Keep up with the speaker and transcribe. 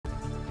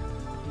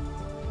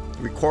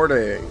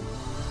Recording.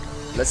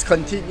 Let's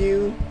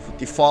continue with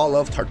the fall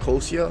of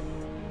Tarkossia,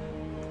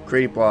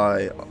 created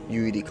by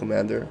UED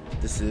Commander.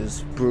 This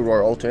is Brood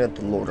War Alternate,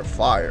 the Lord of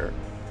Fire.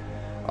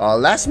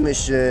 Last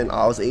mission,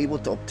 I was able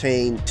to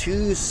obtain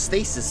 2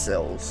 stasis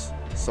cells.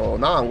 So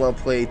now I'm going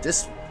to play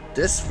this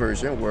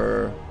version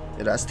where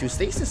it has 2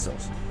 stasis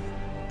cells.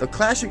 The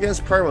clash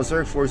against Primal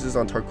Zerg forces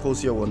on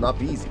Tarkossia will not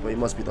be easy, but it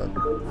must be done.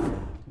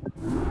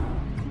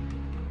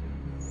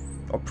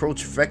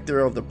 Approach vector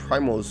of the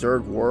Primal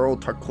Zerg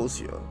world,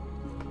 Tarkossia.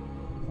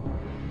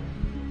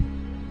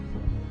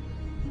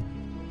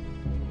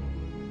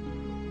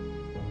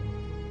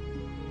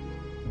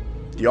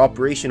 The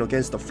operation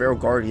against the Feral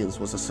Guardians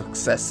was a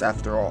success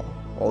after all,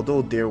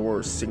 although there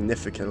were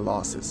significant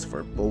losses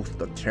for both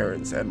the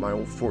Terrans and my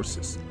own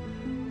forces.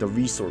 The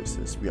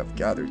resources we have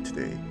gathered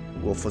today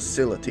will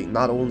facilitate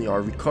not only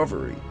our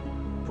recovery,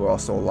 but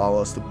also allow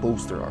us to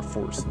bolster our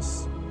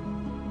forces.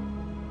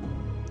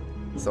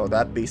 So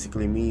that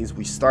basically means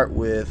we start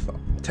with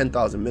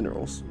 10,000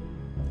 minerals.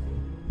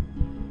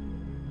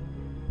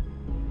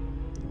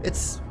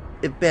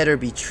 It better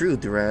be true,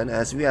 Duran,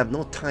 as we have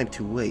no time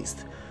to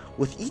waste.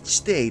 With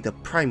each day, the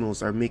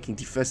Primals are making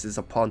defenses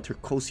upon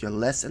Tarkossia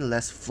less and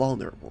less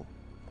vulnerable.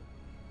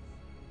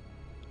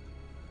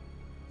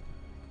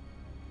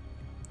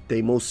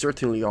 They most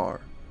certainly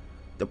are.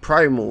 The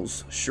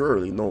Primals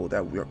surely know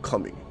that we are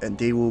coming, and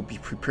they will be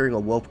preparing a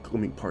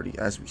welcoming party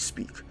as we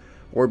speak.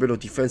 Orbital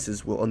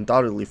defenses will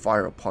undoubtedly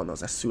fire upon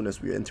us as soon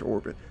as we enter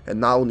orbit,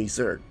 and not only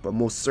Zerg, but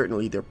most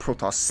certainly their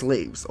Protoss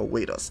slaves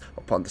await us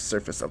upon the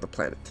surface of the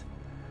planet.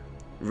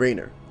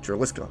 Raynor,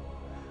 Draliska,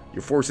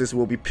 your forces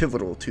will be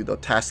pivotal to the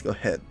task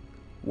ahead.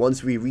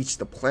 Once we reach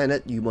the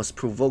planet, you must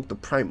provoke the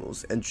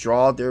Primals and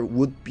draw their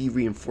would-be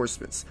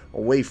reinforcements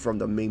away from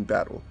the main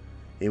battle,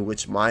 in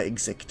which my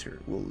executor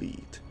will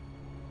lead.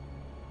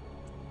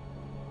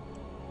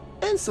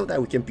 And so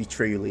that we can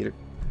betray you later.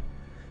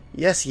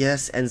 Yes,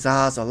 and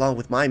Zaz along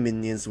with my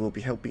minions will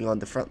be helping on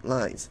the front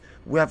lines.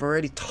 We have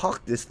already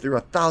talked this through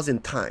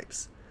 1,000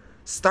 times.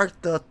 Start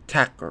the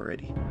attack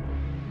already.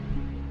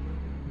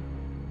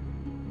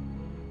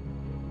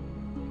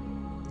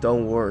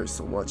 Don't worry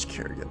so much,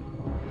 Kerrigan.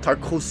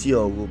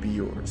 Tarkossia will be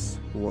yours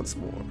once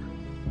more.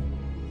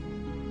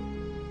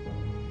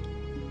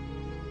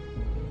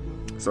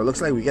 So it looks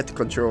like we get to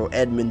control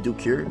Edmund Duke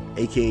here,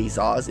 aka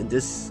Zaz, in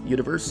this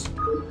universe.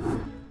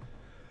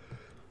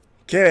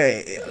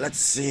 Okay, let's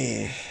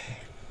see.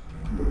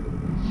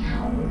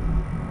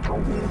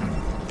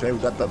 Okay, we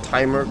got the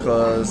timer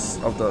because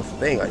of the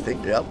thing, I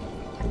think. Yep.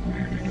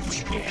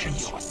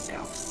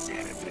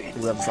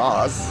 We have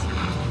Zaz.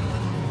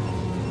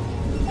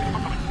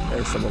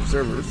 And some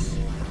observers.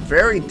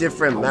 Very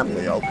different map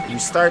layout. We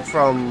start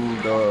from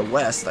the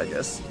west, I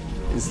guess,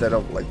 instead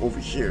of like over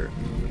here.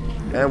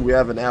 And we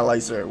have an ally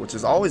Zerg, which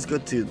is always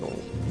good to know.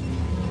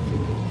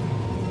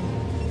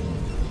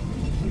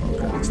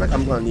 Okay, looks like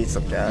I'm gonna need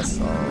some gas.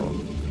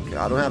 Okay,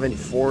 I don't have any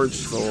forge,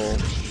 so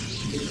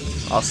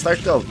I'll start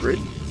the upgrade.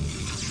 I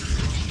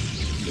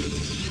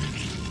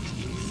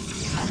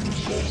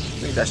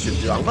think that should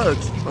do. I'm gonna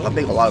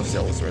make a lot of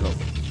cells right now.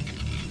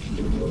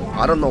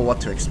 I don't know what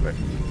to expect.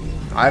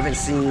 I haven't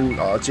seen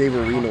Jay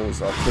Marino's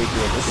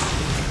playthrough of this.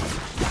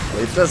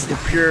 But it does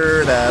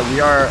appear that we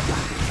are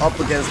up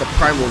against the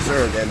Primal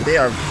Zerg, and they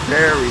are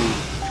very,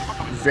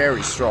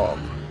 very strong.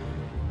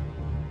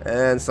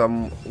 And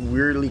some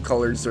weirdly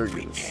colored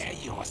Zergans.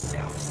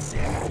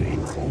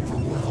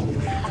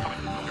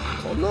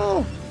 Oh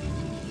no!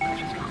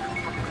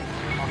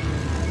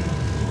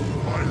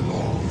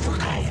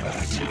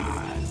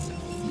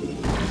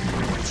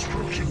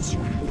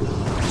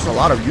 There's a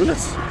lot of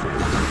units.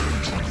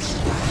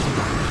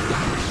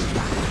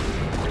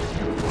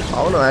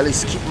 I wanna at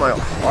least keep my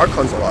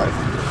Archons alive.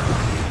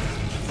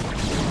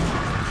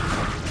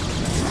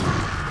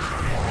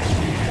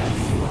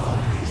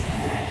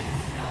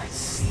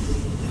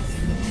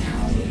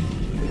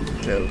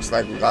 Okay, looks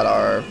like we got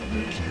our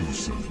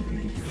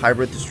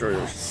hybrid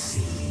destroyers.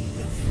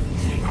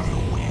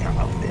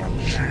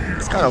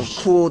 It's kind of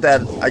cool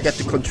that I get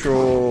to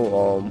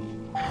control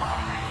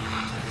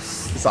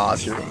Zaz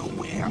here.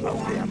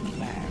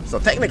 So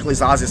technically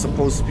Zaz is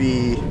supposed to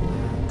be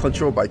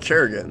controlled by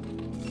Kerrigan.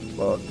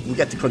 But we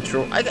get to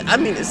control. I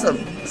mean, it's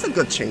a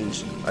good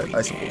change,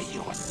 I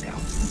suppose.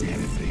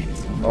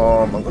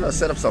 I'm gonna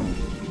set up some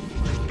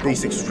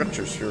basic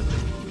structures here.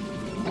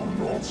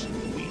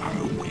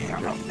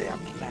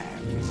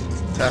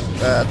 Tap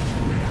that.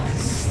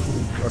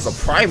 That's a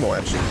primal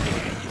actually.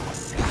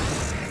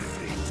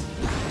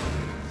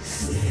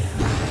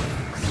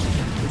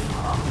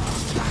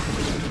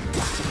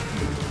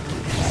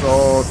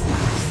 So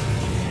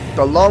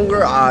the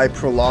longer I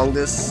prolong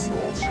this,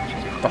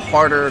 the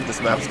harder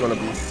this map's gonna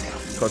be,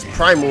 because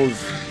Primals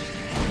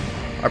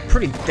are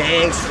pretty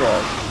dang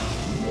strong.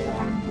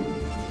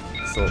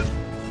 So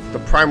the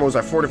Primals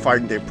are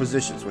fortifying their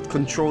positions with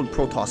controlled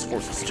Protoss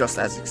forces, just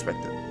as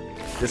expected.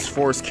 This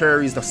force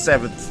carries the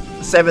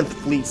 7th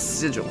Fleet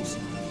sigils,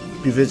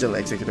 Be vigilant,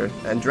 Executor.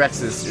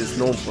 Andraxis is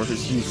known for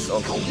his use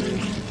of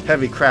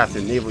heavy craft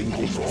in naval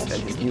engagements,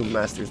 and his new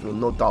masters will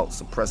no doubt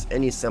suppress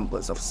any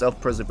semblance of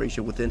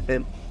self-preservation within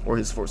him or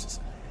his forces.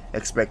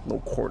 Expect no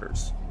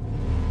quarters.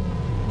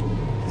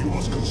 You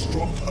must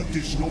construct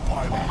additional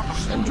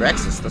pylons.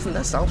 Andraxis, doesn't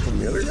that sound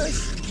familiar,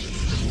 guys?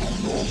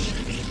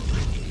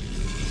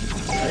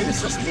 Maybe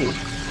it's just me.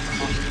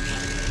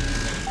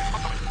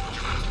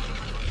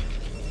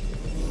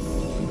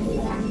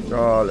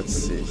 Let's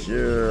see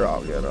here.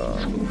 I'll get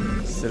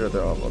a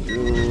Citadel of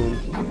Doom.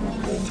 I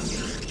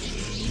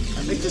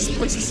think this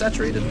place is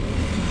saturated.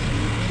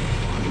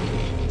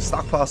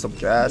 Stockpile some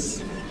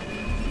gas.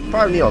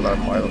 Probably need all that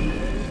pylon.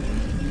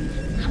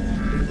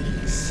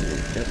 Let's see.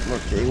 Get more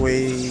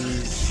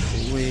gateways.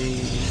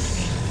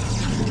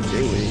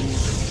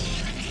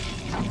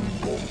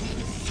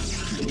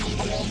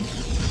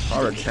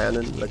 Power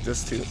cannon like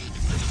this too.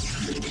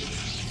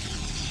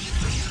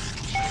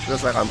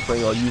 Feels like I'm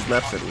playing a used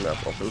map setting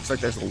map. Okay, looks like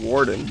there's a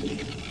warden.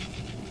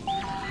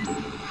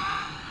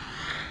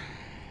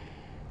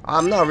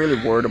 I'm not really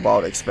worried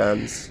about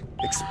expansions.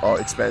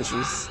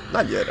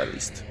 Not yet, at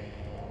least.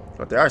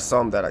 But there are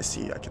some that I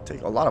see I can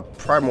take. A lot of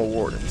primal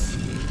wardens.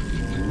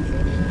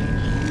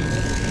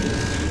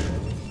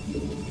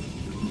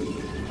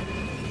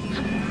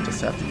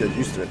 Just have to get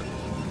used to it.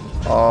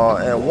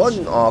 And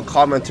one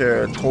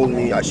commenter told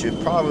me I should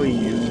probably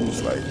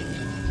use like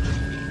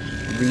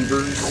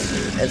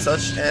Reavers and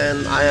such,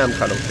 and I am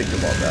kind of thinking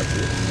about that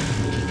too.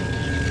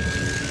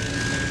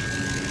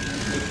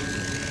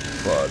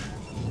 But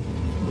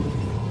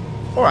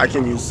or I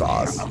can use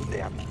Saws.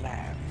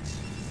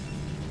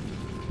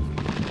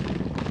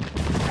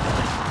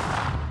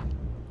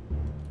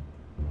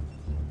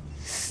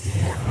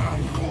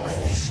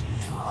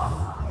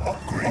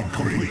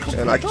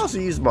 And I can also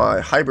use my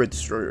hybrid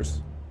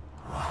destroyers.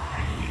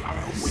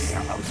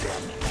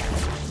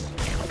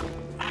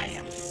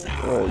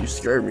 Oh, you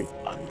scared me.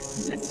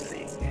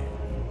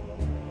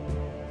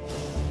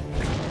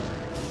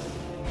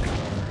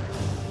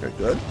 Okay,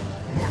 good.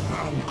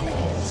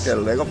 Let's get a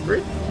leg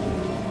upgrade.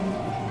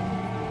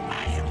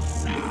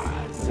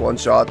 One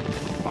shot.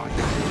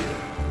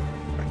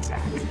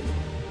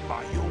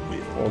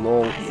 Oh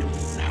no.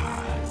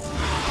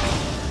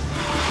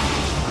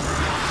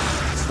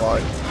 It's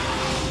fine.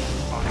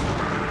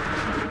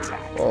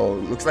 Oh,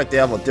 looks like they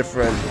have a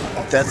different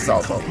death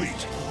style,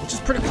 which is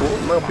pretty cool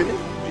in my opinion.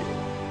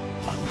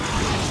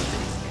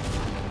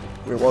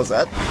 Wait, what was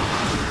that?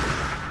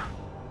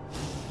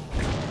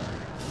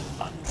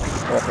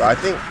 Okay,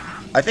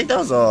 I think that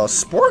was a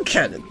spore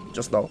cannon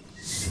just now.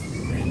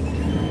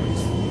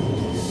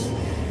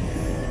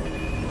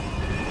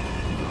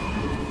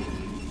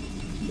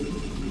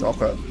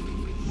 Okay.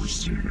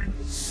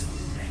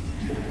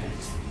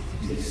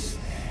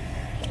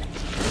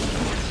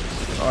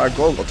 Alright,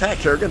 go attack,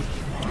 Kerrigan.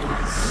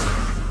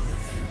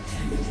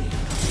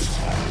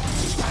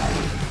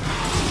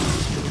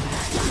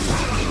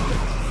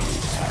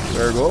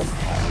 There we go.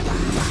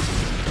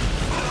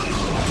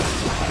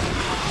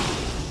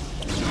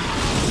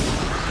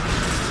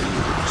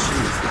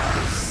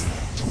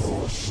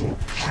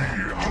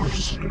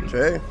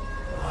 Okay.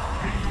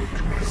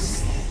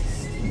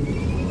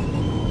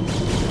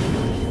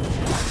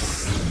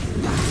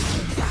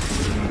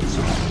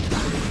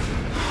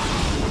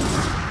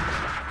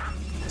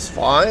 It's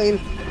fine.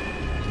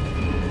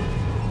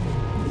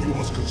 You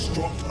must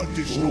construct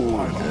additional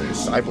pylons.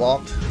 Side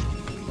blocked.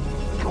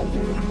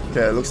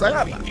 Okay, it looks like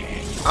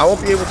I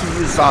won't be able to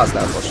use Saws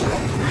that much.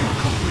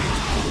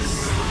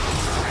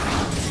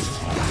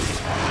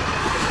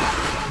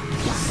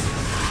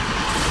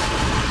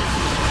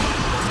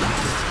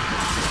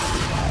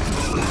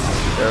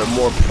 There are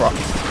more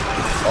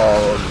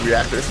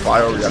reactors,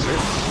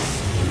 bioreactors.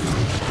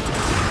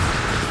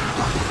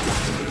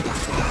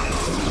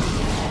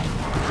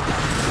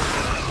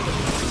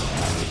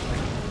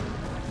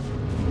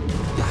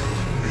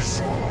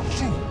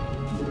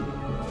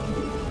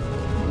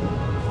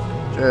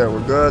 Yeah,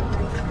 we're good.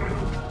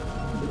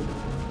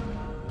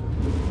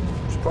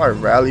 Should probably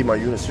rally my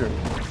units here.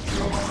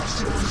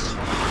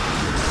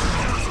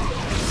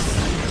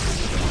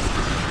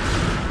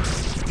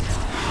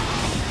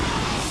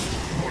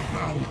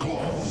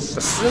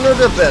 The sooner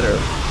the better.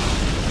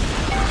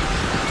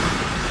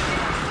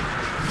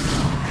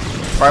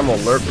 Primal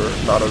Lurker,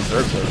 not a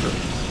Zerg Lurker.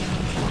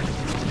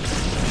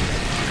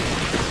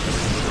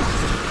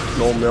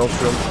 No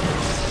Maelstrom.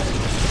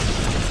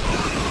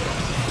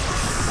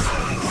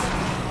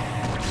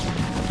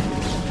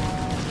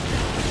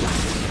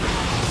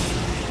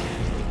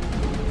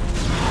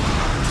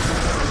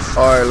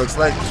 Alright, looks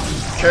like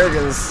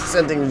Kerrigan's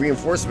sending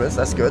reinforcements,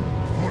 that's good.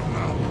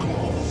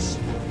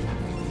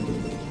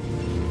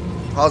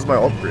 How's my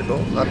upgrade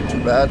though? Not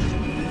too bad.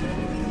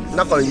 I'm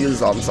not gonna use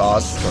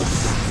Saws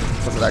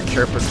because of that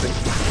carapace thing.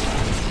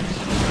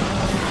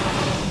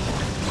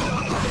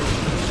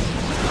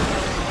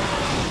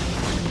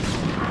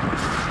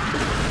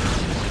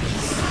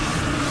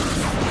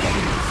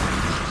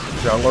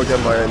 Okay, I'm gonna get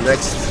my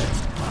next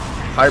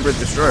hybrid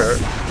destroyer.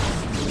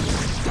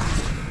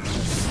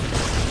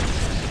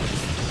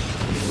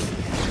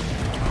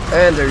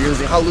 And they're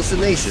using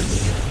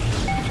hallucinations.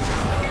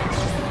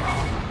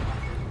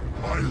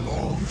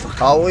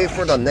 I'll wait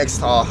for the next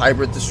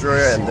hybrid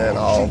destroyer and then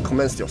I'll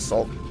commence the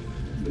assault.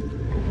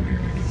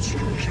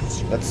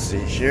 Let's see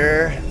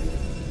here.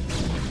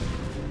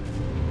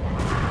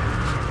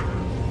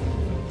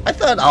 I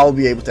thought I'll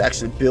be able to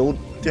actually build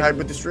the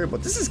hybrid destroyer,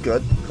 but this is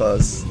good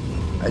because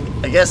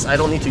I guess I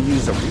don't need to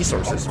use the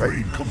resources,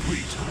 right?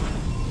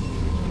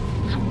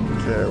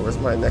 Okay, where's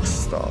my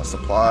next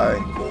supply?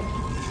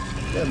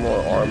 Get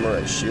more armor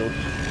and shield.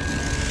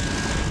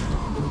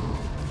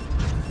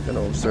 Get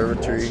an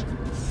observatory.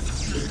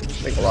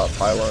 Make a lot of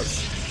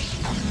pylons.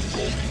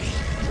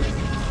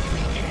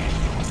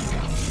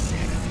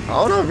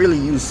 I don't really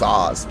use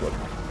saws, but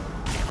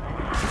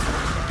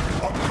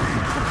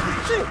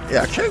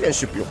yeah, Kerrigan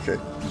should be okay.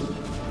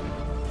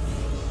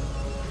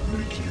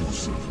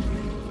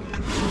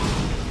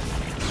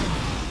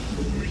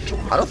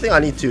 I don't think I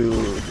need to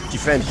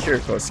defend here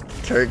because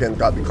Kerrigan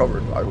got me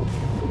covered. I will.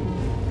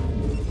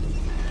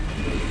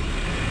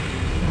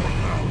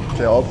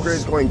 Okay,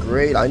 upgrade's going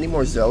great. I need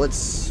more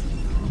zealots.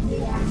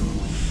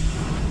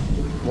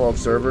 More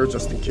observer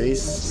just in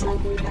case.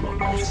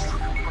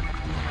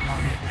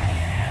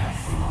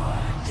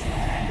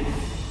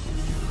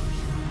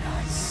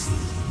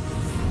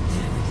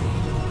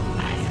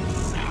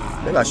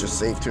 Maybe I should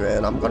save too,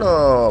 and I'm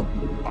gonna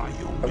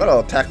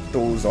attack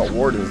those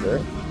wardens there.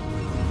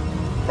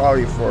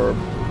 Probably for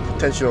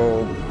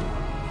potential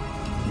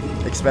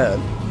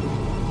expand.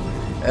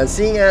 And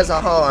seeing as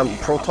how I'm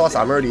Protoss,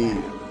 I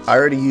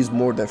already used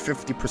more than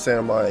 50%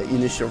 of my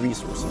initial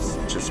resources,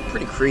 which is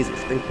pretty crazy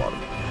if you think about it.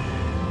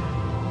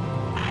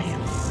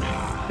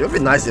 It would be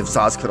nice if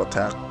Zaz could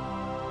attack.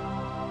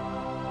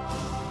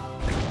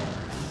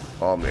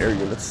 Air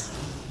units.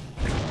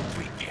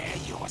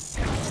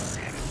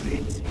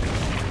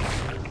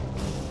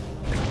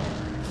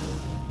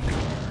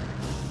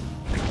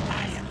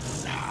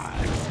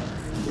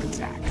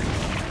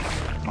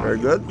 Very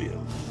good. We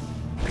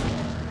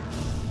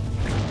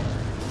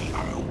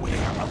are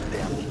aware of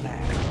their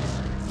plans.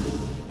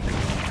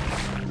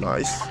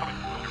 Nice.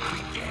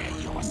 Prepare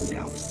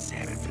yourself,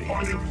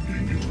 Cerebrate.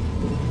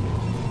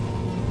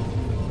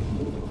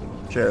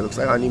 Okay, looks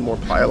like I need more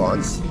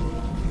pylons.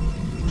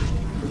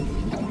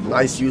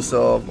 Nice use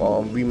of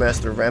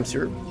remaster ramps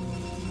here.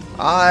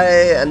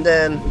 I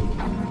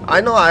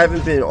know I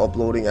haven't been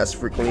uploading as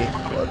frequently,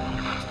 but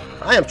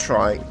I am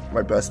trying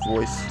my best,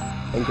 boys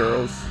and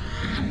girls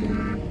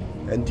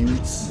and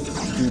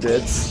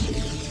dudettes.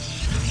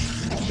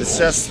 It's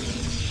just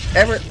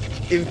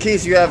in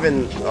case you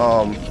haven't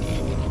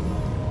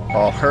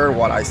heard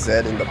what I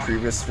said in the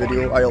previous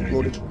video I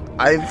uploaded,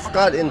 I've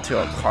got into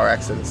a car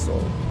accident, so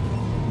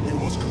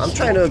I'm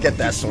trying to get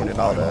that sorted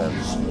out. And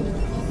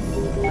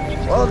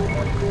well,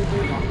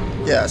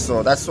 yeah,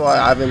 so that's why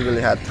I haven't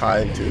really had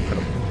time to kind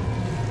of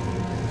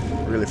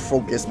really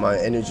focus my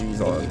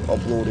energies on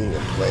uploading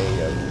and playing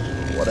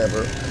and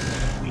whatever.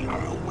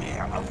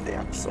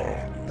 So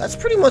that's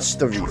pretty much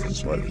the reason,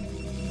 but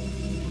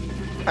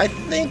I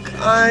think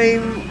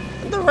I'm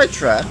on the right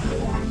track.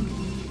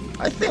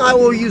 I think I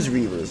will use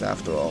Reavers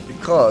after all,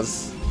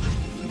 because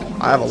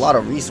I have a lot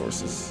of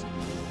resources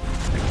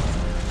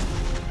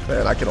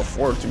and I can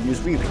afford to use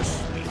Reavers.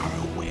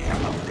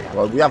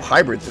 Well, we have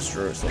hybrid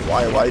destroyers, so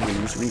why do we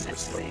use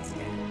Reavers? But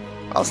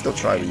I'll still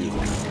try to use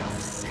them.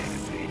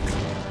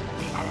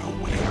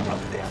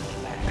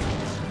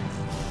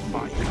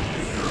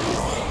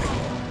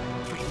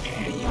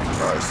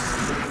 Nice.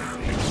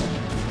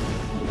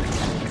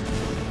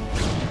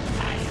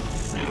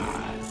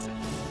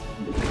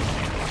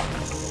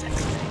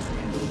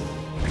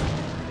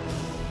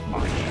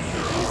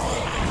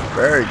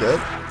 Very good.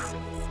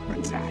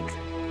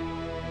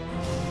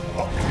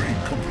 Upgrade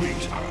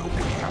complete.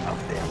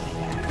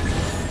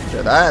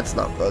 Okay, that's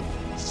not good.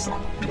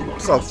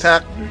 So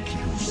attack.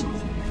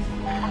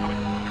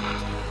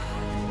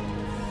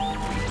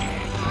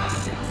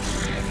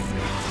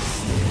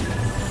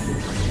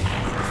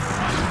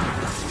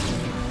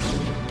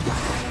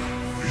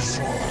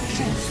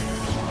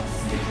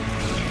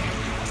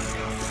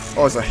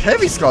 Oh, it's a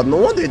heavy scout. No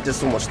wonder it did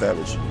so much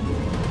damage.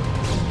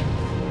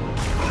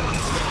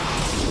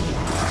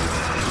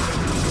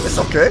 It's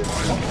okay.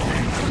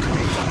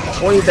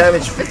 20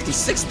 damage,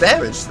 56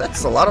 damage.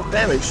 That's a lot of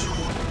damage.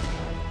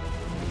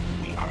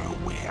 We are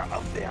aware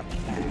of their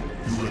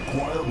plans. You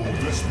require more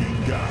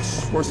Vespene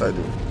gas. Of course I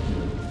do.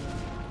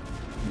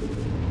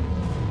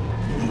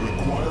 You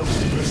require more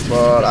Vespene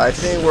But I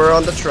think we're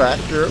on the track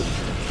here.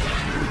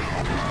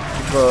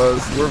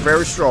 Because we're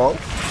very strong.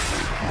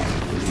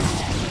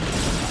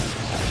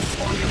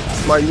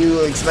 It's my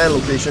new expand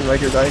location right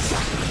here, guys.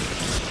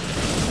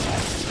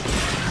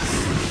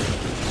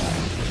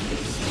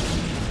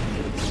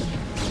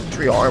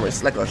 Armor.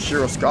 It's like a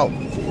hero scout.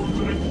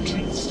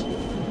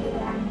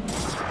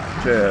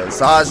 Okay,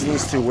 Zaz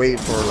needs to wait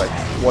for like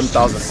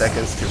 1,000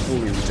 seconds to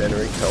fully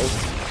regenerate health.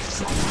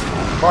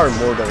 Probably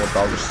more than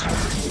 1,000.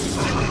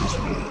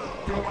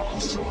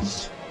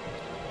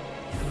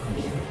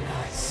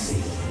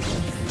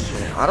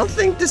 Okay, I don't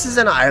think this is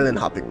an island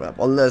hopping map,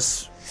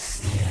 unless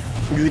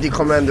UD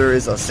commander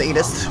is a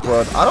sadist,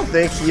 but I don't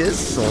think he is.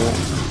 So,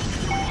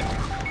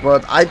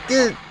 but I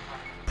did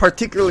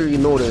particularly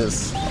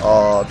notice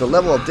the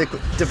level of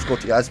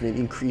difficulty has been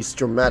increased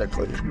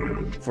dramatically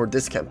for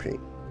this campaign,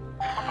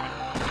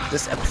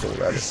 this episode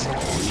rather.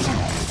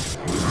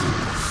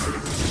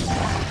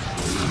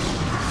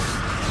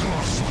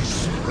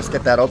 Let's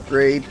get that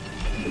upgrade.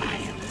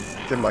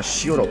 Get my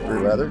shield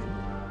upgrade rather.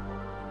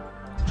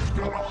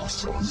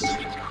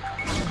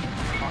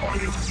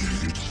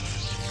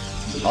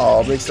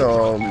 I'll make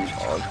some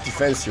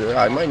defense here.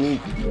 I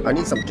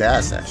need some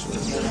gas actually.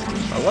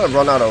 I'm gonna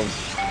run out of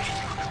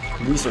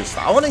research.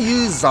 I want to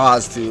use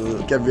Zaz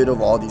to get rid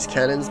of all these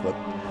cannons, but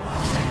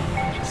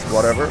it's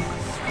whatever.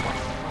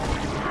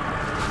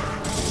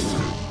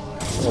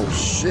 Oh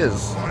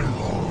shiz.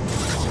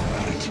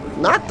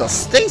 Not the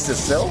stasis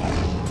cell.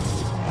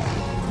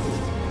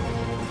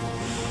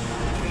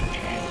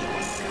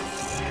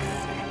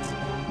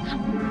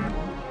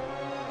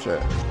 Okay.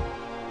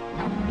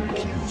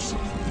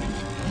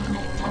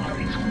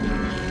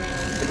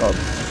 Pick up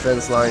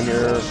defense line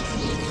here.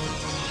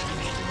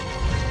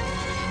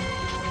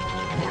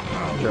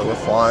 Okay, we're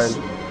fine.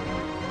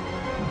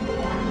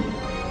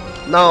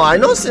 Now, I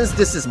know since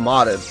this is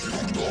modded,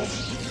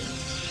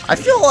 I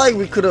feel like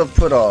we could have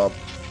put a...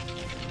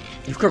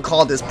 You could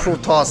call this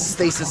Protoss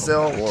stasis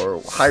cell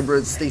or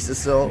hybrid stasis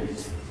cell,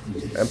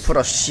 and put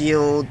a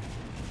shield,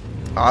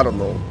 I don't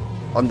know,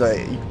 on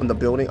the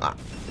building,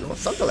 you know,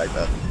 something like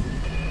that.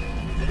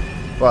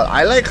 But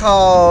I like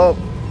how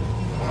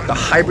the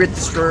hybrid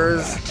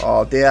destroyers,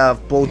 they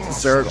have both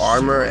Zerg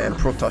armor and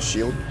Protoss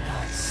shield.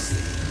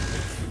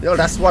 You know,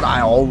 that's what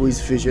I always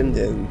visioned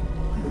in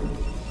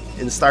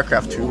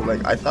StarCraft 2.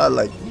 Like, I thought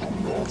like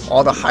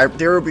all the hype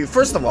there would be.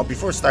 First of all,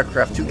 before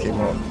StarCraft 2 came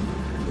out,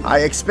 I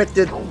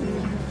expected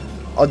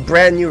a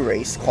brand new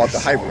race called the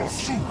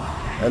hybrids,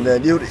 and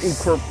then it would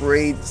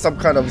incorporate some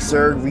kind of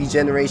Zerg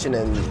regeneration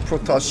and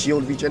Protoss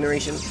shield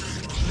regeneration,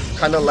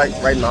 kind of like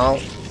right now.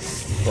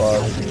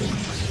 But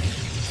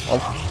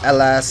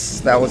alas,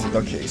 that wasn't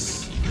the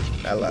case.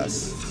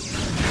 Alas.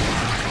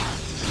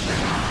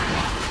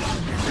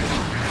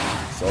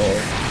 So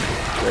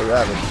there you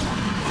have it.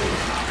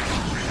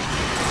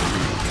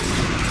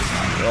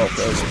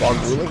 Okay, spawn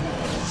ruling.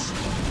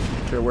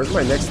 Okay, where's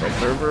my next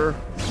observer?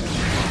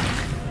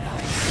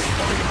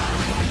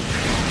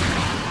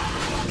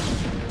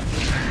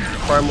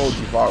 Primal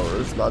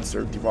Devourers, not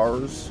Zerg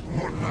Devourers. I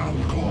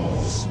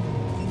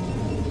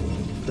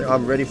think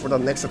I'm ready for the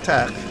next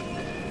attack.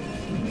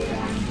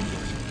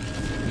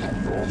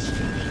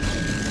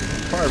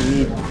 Probably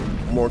need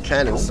more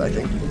cannons, I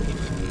think.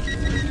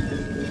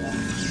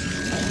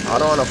 I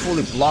don't want to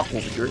fully block over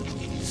here.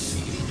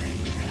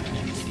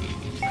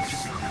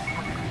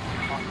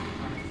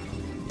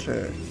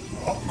 Okay.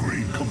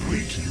 Upgrade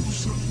complete,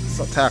 user. Let's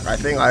attack. I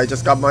think I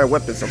just got my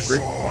weapons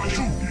upgrade.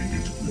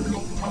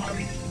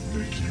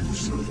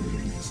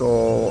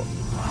 So,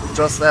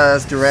 just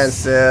as Duran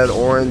said,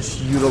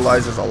 Orange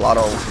utilizes a lot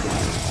of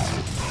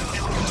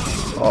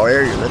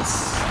air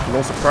units.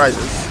 No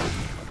surprises.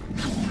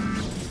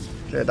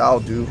 Okay, that'll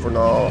do for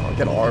now. I'll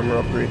get an armor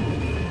upgrade.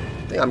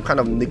 I think I'm kind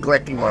of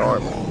neglecting my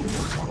armor.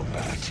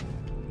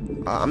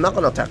 I'm not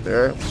gonna attack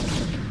there.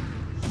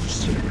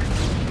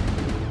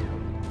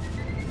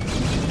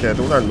 Okay,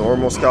 those are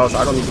normal scouts.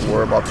 I don't need to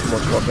worry about too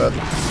much about that.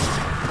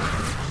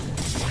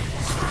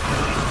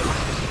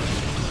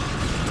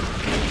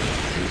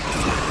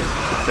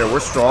 Okay, we're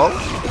strong.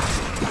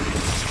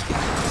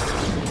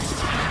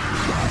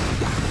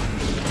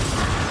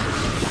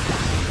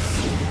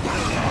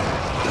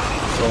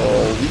 So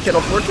we can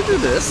afford to do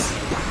this.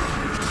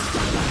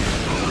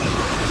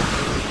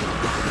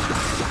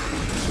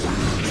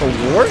 So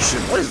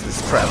warship, what is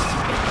this crap?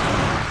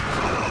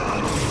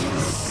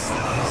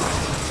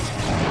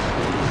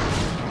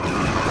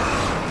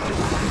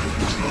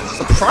 It's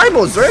a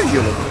Primal Zerg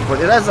unit, but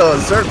it has a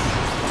Zerg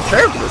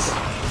carapace.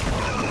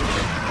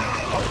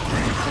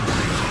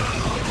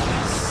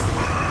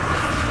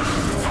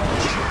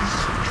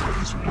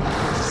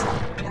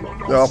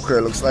 Okay,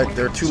 looks like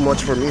they're too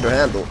much for me to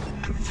handle.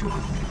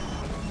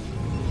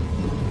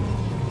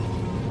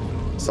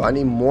 So I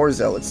need more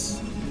zealots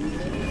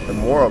and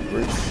more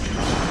upgrades.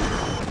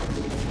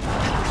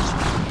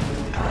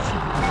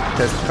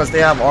 Because they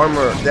have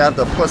armor, they have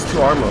the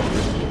 +2 armor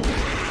upgrade.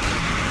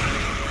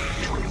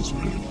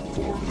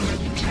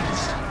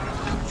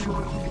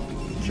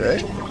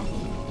 Okay.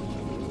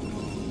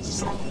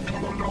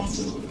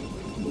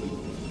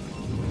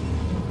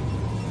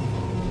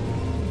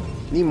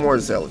 Need more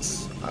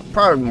zealots.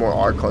 Probably more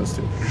Archons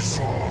too.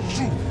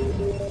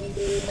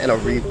 And a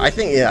Reaver. I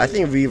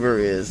think Reaver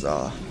is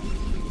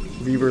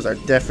Reavers are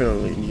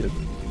definitely needed.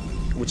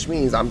 Which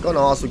means I'm gonna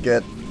also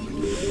get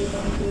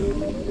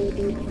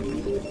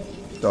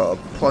the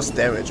plus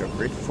damage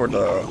upgrade for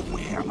the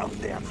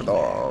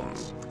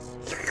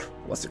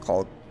what's it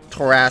called?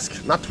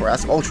 Thorask, not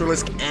Thorask,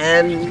 Ultralisk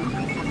and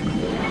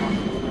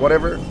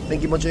whatever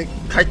thingy-majig,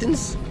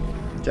 Chitons.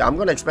 Okay, I'm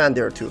gonna expand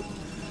there too.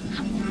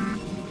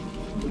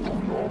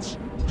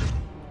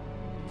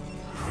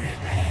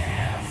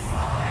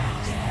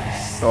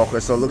 Okay,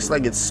 so it looks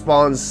like it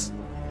spawns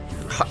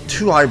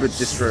 2 hybrid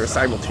destroyers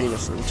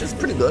simultaneously, which is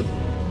pretty good.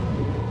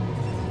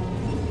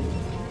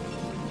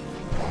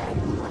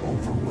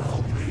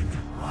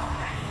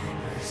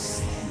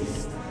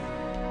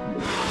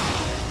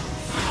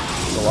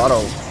 A lot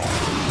of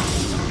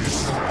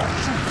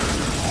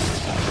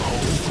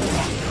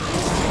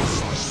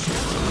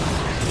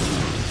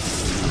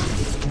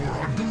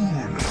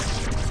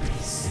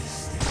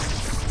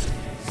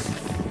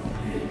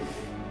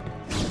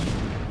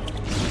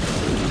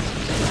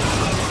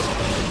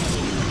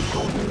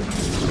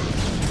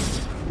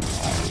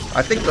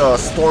I think the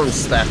storm's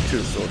stacked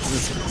too, so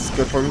it's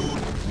good for me.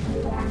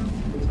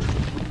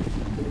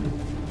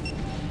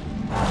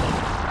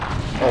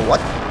 Oh, what?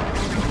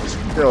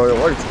 Yo,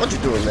 what you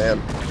doing, man?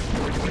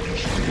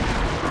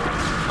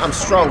 I'm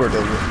stronger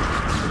than you.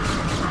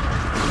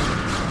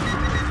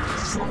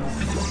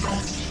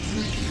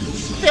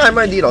 Yeah, I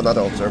might need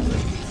another observer.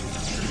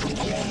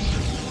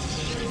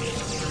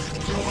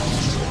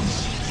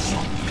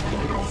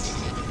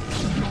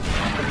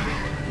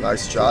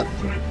 Nice shot.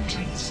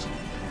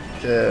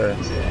 Okay,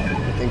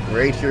 looking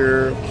great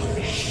here.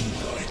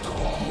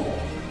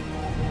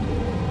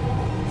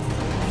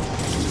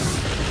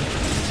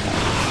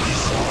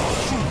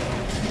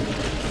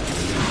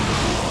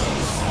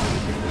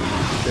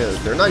 Okay,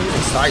 they're not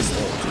using side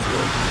storm, which is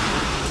good.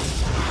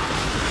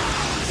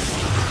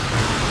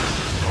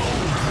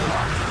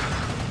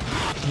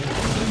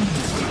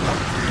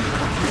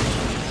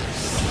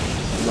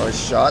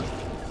 Nice shot.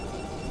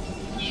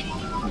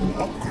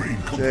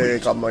 Okay,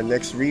 got my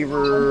next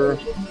Reaver.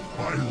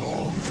 I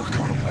long for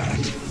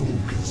combat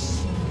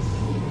focus.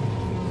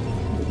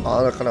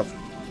 I'm kind of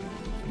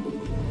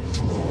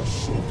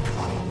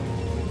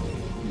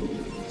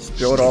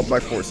build up my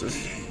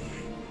forces.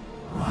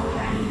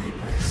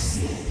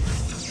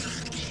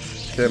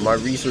 Okay, my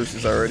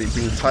resources are already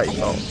being tight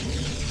now.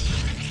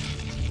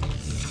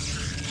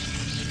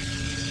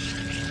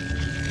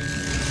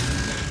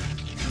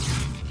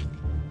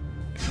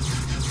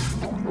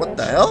 What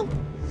the hell?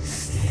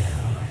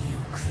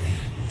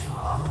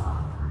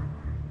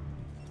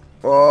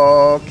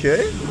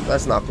 Okay,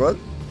 that's not good.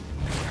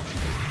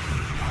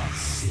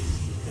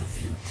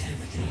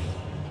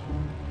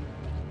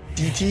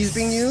 DT is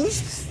being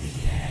used?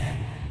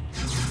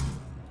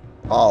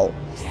 Oh.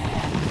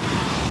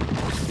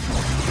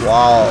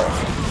 Wow.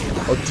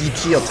 A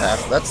DT attack.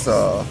 That's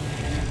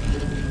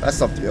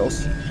something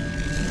else.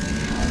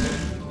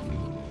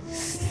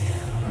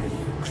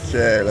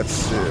 Okay, let's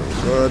see.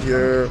 We're good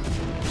here.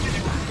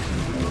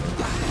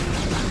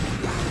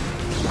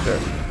 Okay.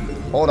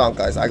 Hold on,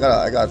 guys. I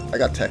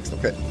got text.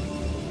 Okay.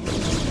 Let me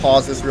just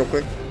pause this real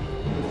quick.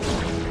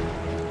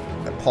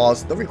 And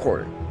pause the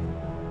recording.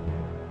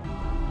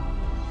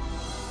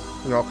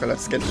 Okay,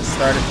 let's get this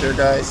started here,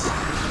 guys.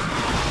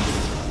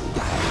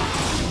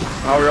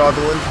 How are y'all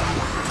doing?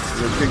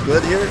 Is it pretty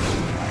good here?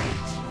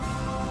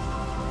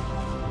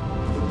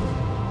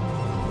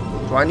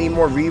 Do I need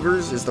more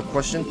Reavers is the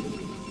question?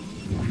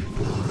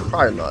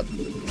 Probably not.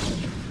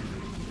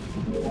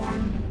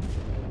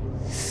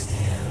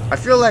 I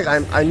feel like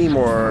I need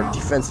more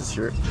defenses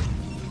here.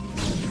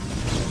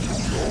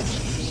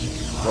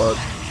 But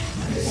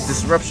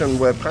Disruption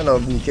Web kind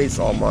of negates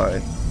all my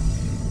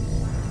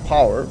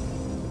power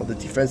of the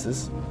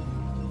defenses.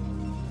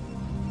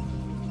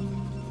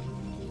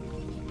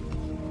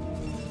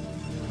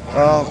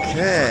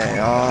 Okay,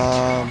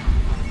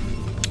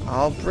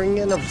 I'll bring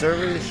an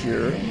observer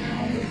here.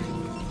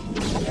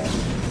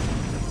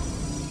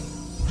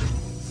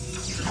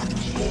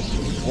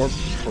 More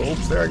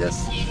probes there, I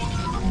guess.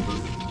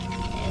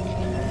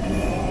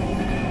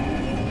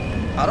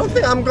 I don't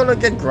think I'm gonna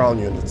get ground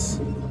units.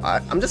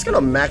 I'm just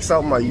gonna max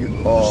out my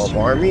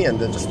army and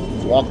then just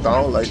walk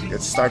down like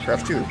it's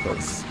StarCraft 2,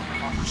 because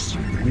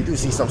we do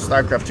see some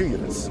StarCraft 2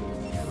 units.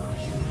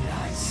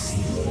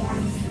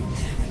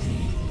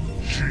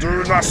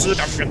 Do not see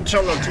the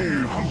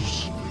fatality,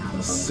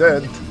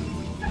 said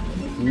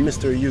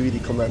Mr. UED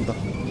Commander.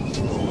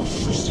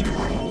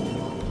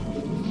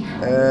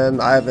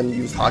 And I haven't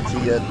used hockey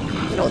yet.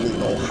 You don't need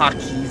no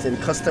hotkeys in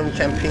custom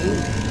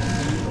campaign.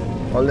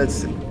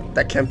 Unless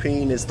that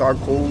campaign is dark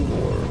cold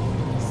or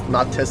it's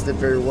not tested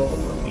very well.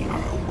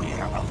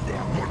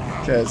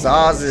 Okay,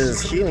 Zaz is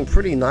healing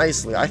pretty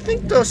nicely. I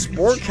think the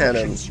Spore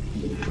Cannon,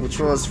 which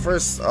was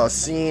first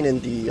seen in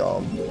the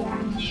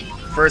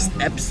first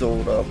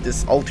episode of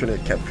this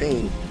alternate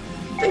campaign,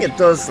 I think it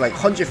does like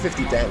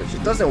 150 damage.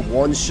 It doesn't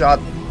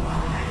one-shot.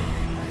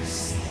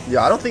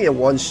 Yeah, I don't think it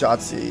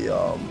one-shots the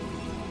oh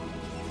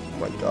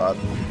my god.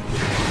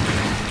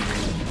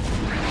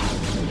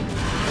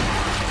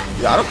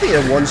 Yeah, I don't think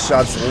it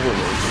one-shots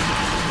overlords.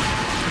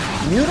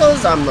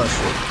 Mutas, I'm not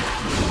sure.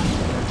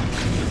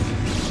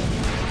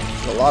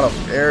 There's a lot of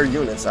air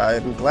units.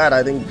 I'm glad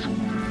I didn't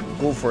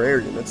go for air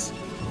units.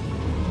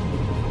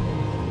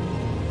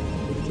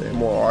 Okay,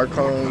 more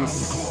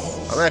Archons.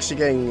 I'm actually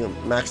getting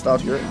maxed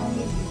out here.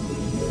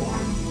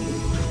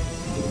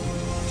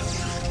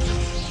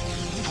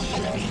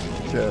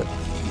 Okay,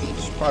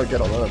 should probably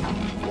get 11.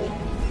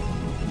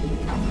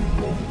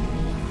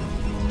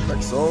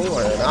 like so,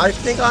 and I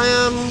think I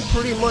am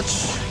pretty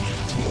much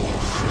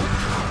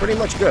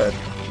good.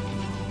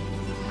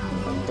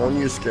 Don't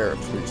use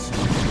scarabs, please.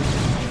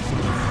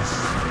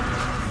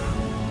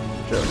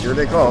 Okay, here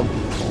they come.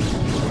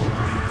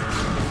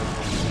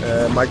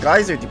 And my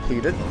guys are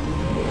depleted,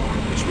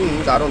 which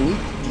means I don't need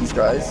these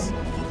guys.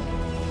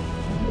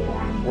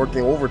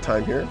 Working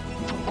overtime here.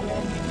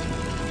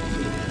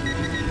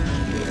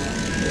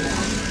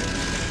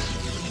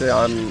 Okay,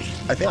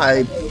 I think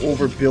I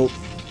overbuilt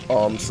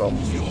some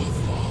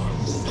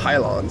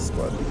pylons,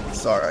 but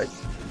it's alright.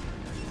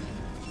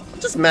 I'm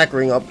just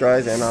macroing up,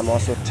 guys, and I'm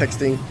also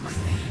texting.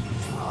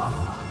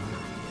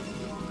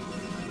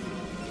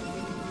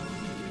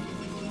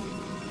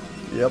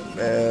 Yep,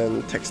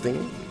 and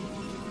texting.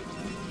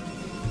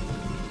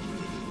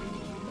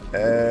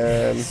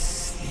 And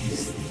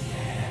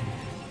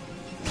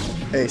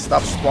hey,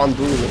 stop spawn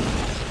booming.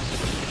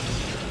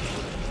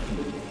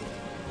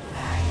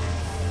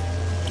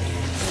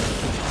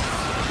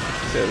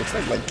 Okay, looks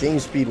like my game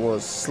speed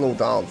was slowed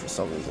down for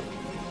some reason.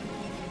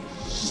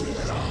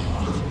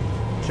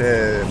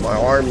 Okay, my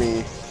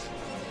army.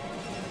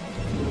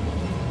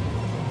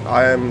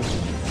 I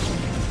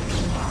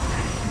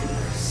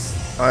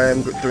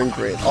am doing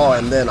great. Oh,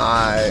 and then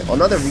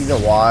another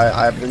reason why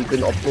I haven't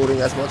been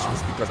uploading as much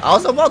is because I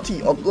was about to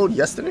upload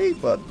yesterday,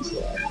 but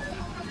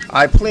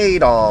I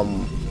played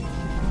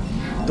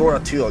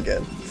Dora 2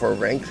 again for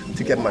rank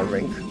to get my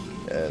rank,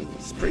 and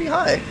it's pretty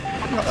high.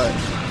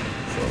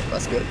 So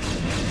that's good.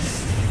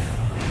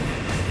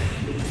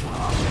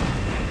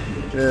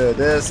 Okay,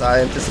 this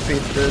I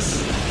anticipate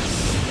this.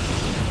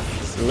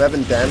 It's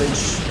 11 damage.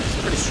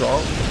 It's pretty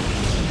strong.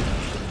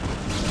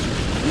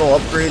 No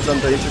upgrades on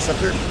the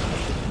interceptor.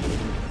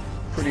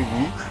 Pretty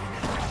weak.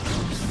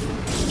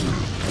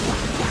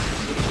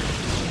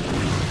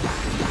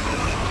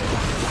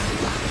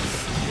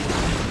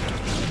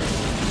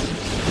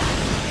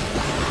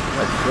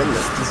 My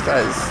goodness, these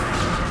guys.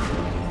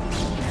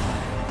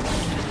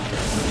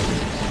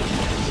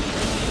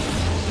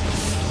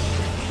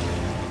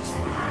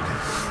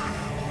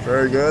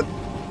 Very good.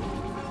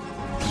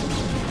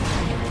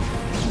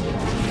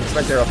 Looks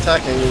like they're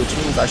attacking, which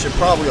means I should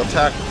probably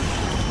attack.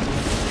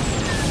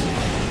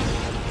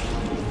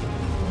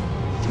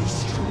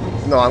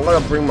 No, I'm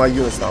gonna bring my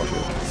units down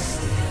here.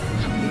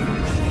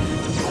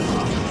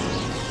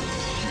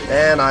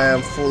 And I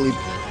am fully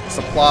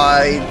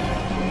supplied.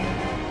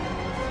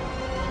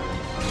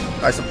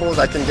 I suppose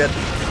I can get...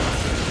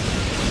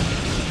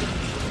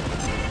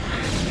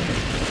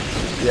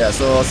 Yeah,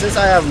 so since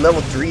I have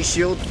level 3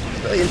 shield,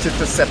 the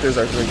interceptors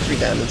are doing 3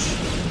 damage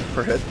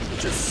per hit,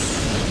 which is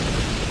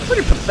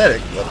pretty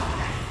pathetic, but...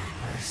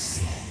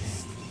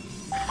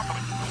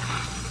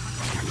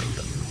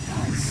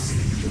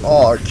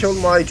 Oh, I killed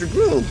my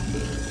Dragoon.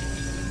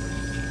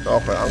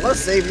 Okay, I'm gonna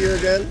save you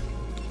again.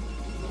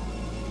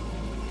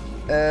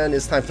 And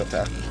it's time to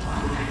attack.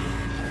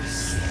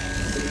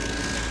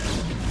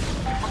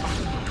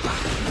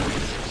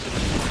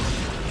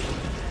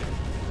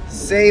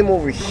 Same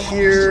over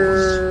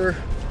here.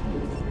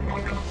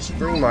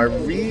 Bring my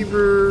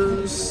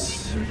Reavers.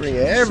 Bring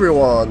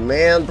everyone,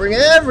 man. Bring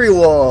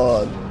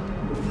everyone.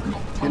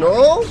 You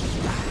know?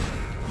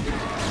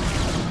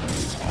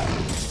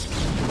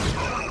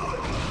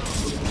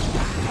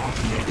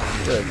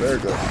 Okay, very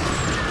good.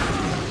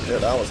 Yeah,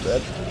 that was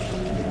dead.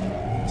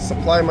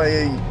 Supply my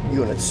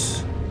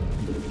units.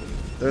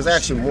 There's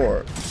actually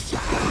more.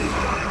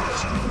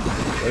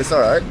 But it's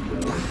alright.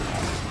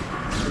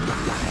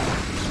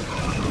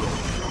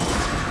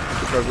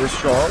 Because we're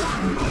strong.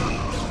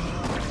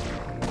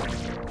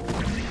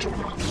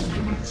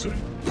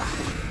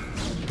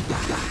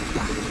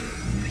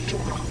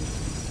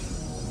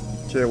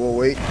 Okay, we'll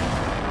wait.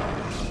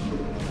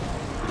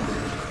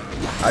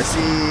 I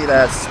see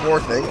that spore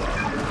thing.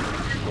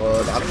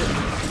 But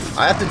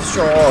I have to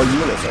destroy all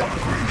units, right?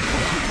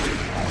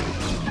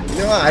 You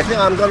know what? I think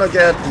I'm gonna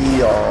get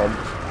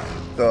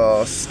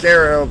the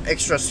scarab,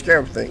 extra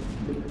scarab thing.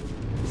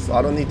 So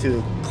I don't need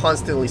to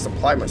constantly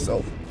supply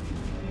myself.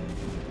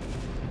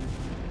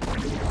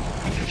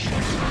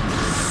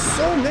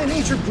 So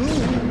many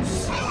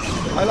dragoons.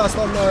 I lost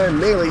all my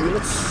melee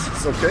units.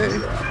 It's okay.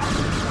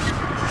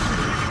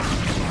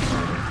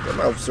 Get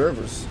my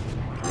observers.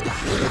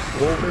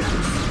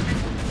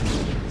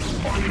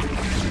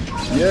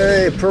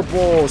 Yay,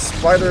 purple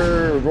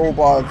spider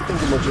robot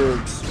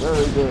thingamajigs.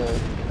 Very good.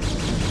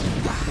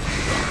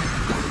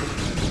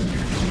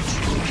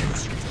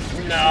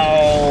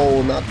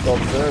 No, not the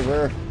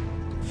observer.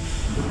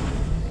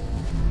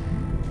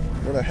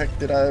 Where the heck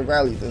did I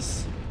rally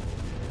this?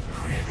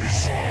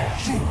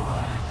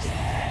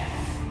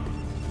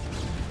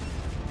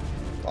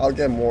 I'll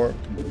get more.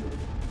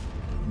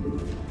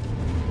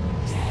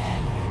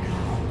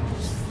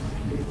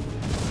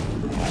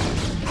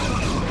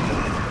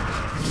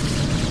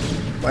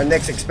 My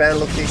next expand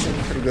location,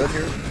 pretty good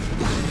here.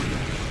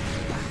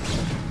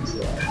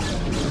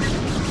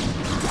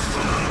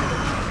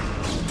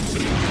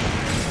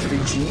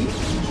 G.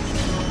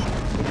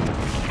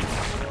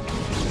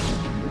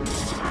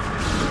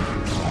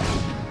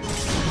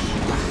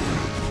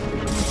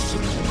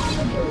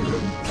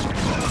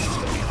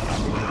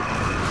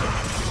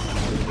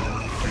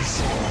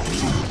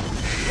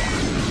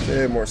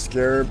 Okay, more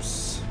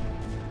scarabs.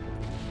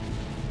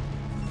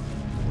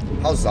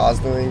 How's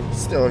Zaz doing?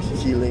 Still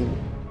healing,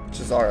 which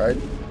is alright.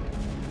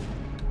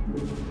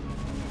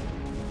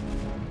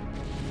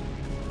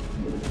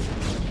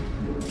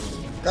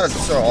 Gotta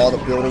destroy all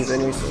the buildings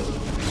anyway, so.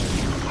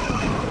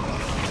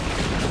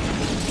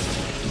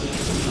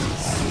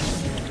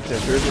 Okay,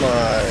 here's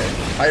my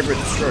hybrid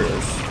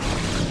destroyers.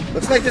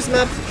 Looks like this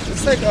map,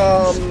 it's like,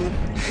 I'm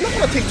not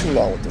gonna take too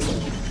long with this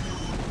one.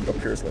 It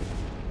appears like.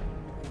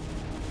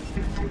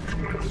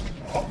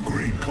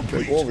 Upgrade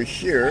complete. Okay, go over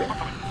here.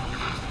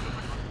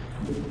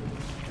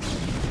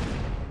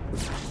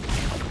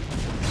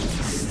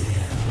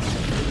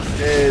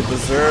 Okay, the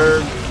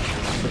Zerg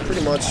are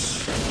pretty much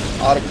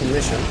out of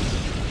commission.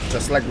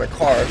 Just like my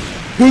car.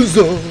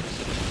 Huzzah!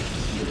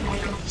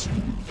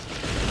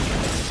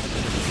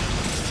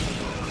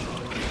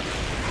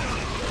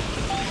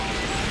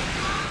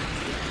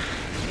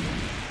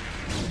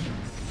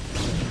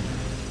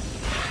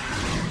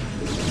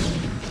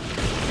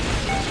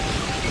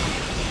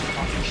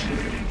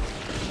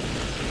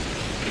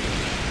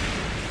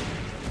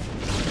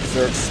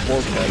 Zerg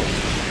sport cannon.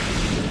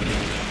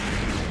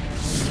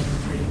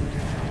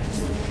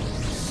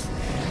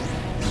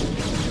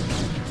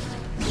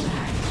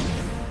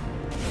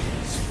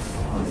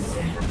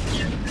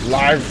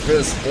 Life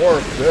is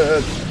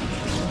forfeit.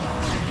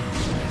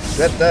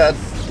 Get that.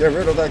 Get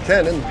rid of that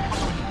cannon.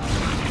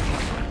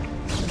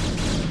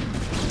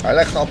 I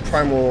like how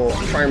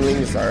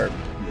primelings are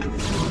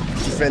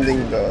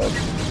defending the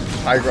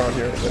high ground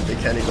here, that they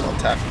can't even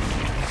attack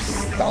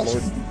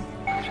downward.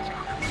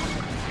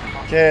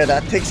 Okay,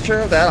 that takes care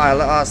of that. I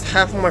lost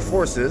half of my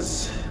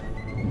forces.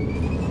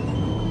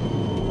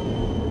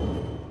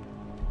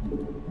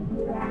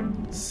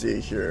 Let's see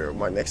here.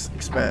 My next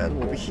expand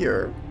will be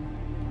here.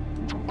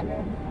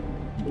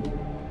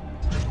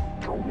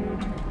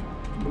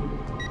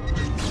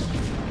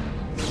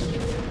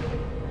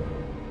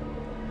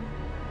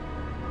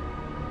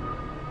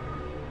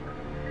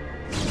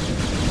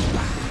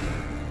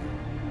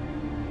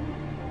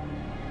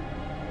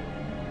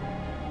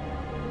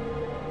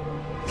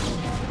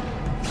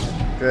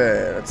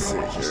 Okay, let's see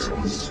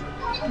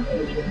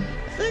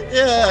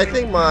here. I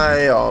think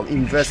my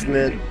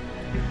investment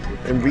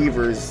in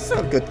Reavers is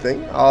a good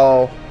thing.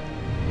 I'll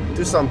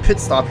do some pit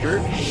stop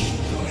here.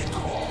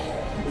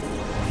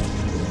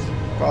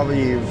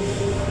 Probably,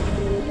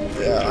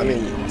 yeah, I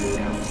mean,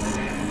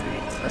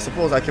 I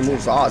suppose I can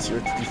move Zaz here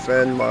to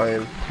defend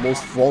my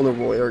most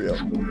vulnerable area.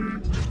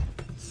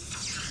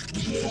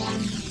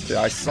 Okay,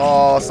 I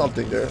saw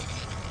something there.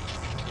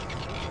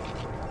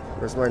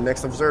 Where's my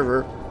next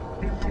observer?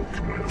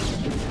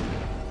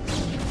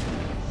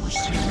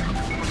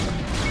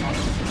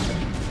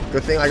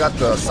 Good thing I got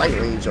the sight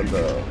range on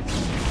the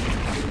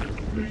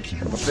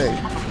thing.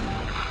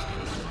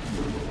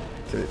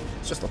 Okay,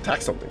 just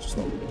attack something, just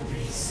now.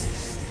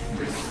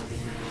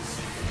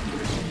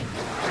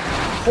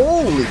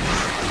 Holy!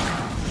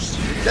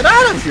 Get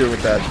out of here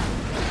with that!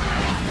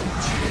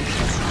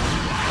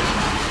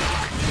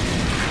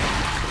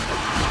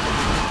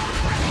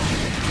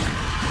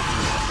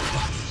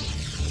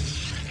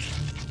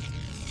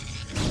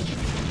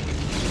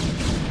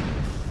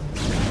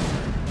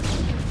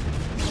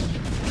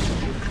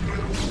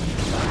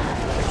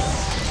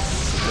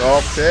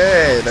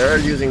 Okay, they're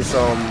using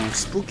some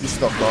spooky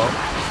stuff now.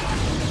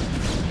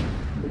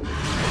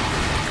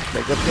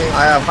 Okay, good thing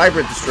I have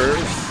hybrid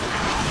destroyers.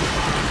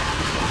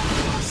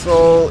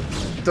 So,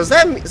 does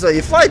that mean, so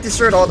if I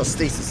destroyed all the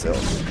stasis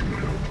cells,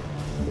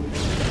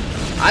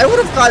 I would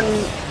have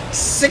gotten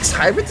 6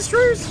 hybrid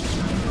destroyers?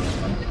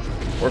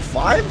 Or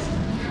 5?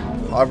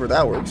 However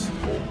that works.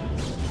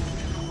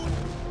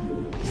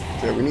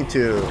 Okay, we need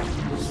to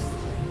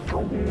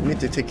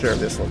take care of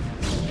this one.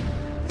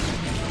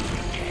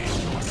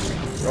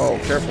 Oh,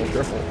 careful,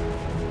 careful.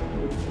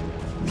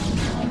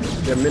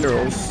 Get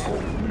minerals.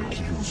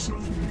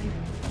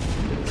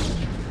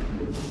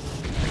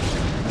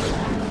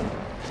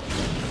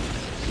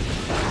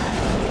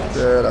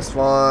 Okay, that's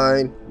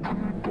fine.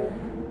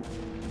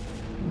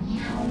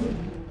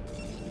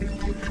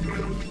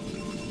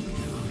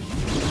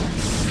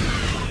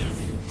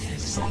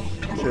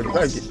 Okay, we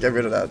gotta get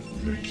rid of that.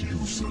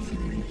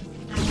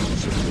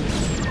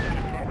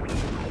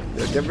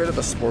 Yeah, get rid of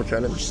the spore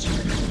cannon.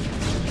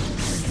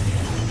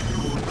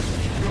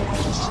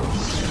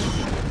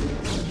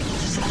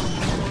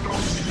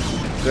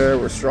 There,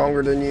 we're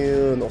stronger than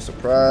you, no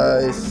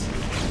surprise.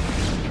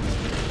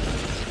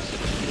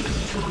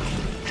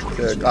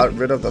 Okay, got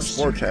rid of the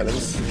spore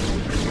cannons.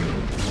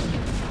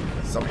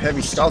 Some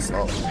heavy scouts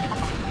now.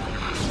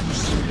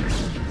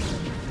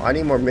 I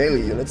need more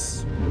melee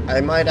units. I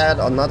might add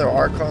another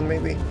Archon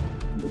maybe?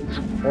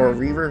 Or a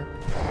Reaver.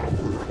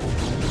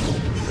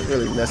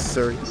 Really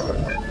necessary.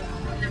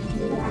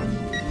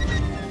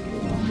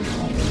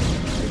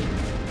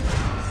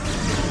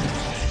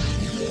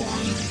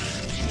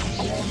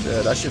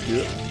 Yeah, that should do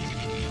it.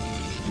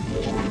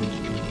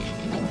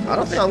 I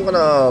don't think I'm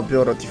gonna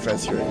build a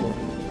defense here anymore.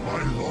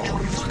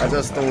 I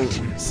just don't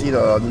see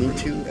the need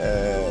to.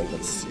 And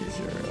let's see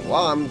here.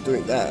 While I'm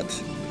doing that,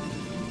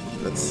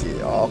 Let's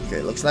see.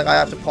 Okay, looks like I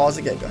have to pause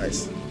again,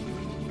 guys.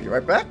 Be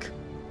right back.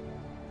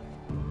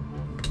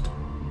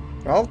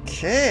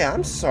 Okay,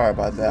 I'm sorry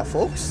about that,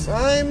 folks.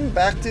 I'm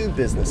back to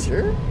business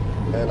here.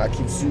 And I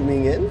keep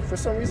zooming in for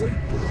some reason.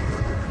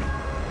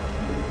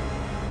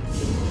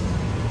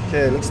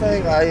 Okay, looks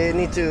like I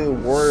need to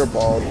worry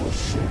about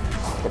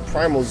the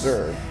Primal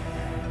Zerg.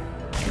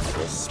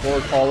 The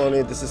Spore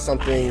Colony, this is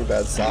something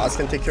that Zaz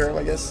can take care of,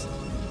 I guess.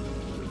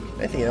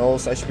 Anything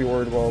else I should be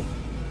worried about?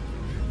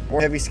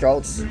 More heavy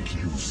scouts. I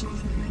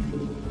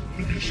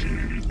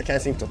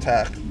can't seem to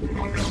attack.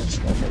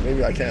 Okay,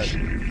 maybe I can.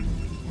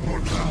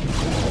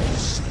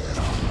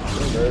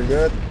 Very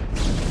good.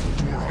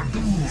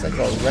 It's like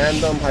a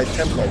random High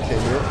Templar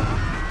came here.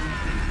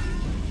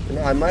 You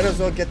know, I might as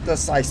well get the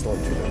Side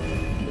Storm to them.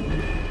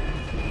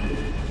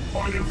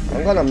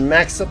 I'm gonna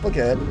max up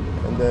again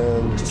and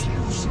then just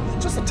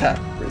attack,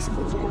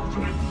 basically.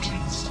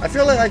 I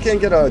feel like I can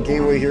get a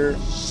gateway here,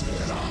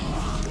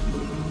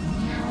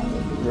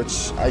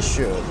 which I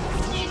should.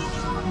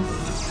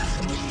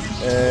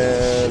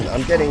 And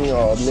I'm getting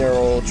a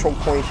narrow choke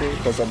point here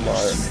because of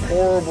my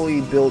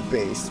horribly built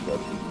base, but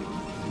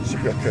it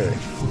should be okay.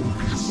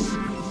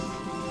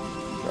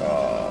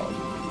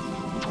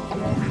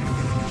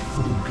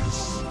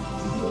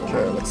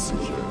 Okay, let's see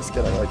here. Let's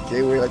get a like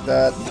gateway like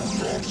that.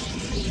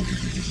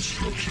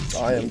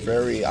 I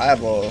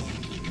have a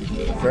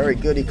very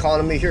good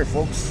economy here,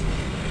 folks.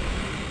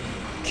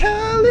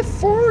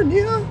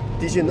 California!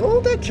 Did you know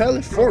that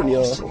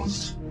California,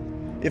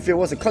 if it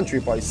was a country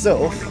by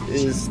itself,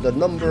 is the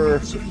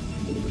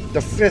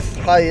 5th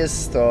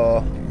highest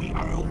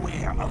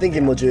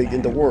thingamajig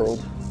in the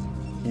world?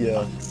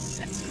 Yeah.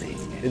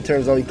 In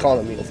terms of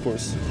economy, of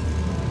course.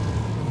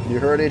 You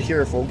heard it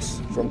here,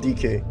 folks, from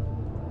DK.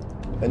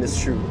 And it's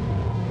true.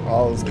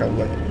 I was kind of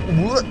like,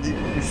 what?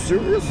 Are you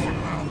serious?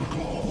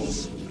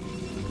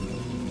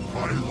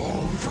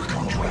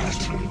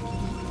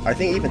 I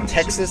think even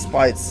Texas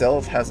by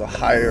itself has a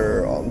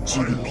higher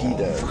GDP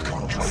than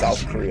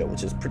South Korea,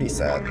 which is pretty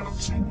sad, you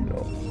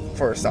know,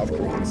 for South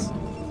Koreans.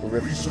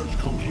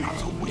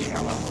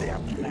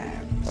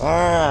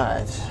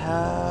 Alright.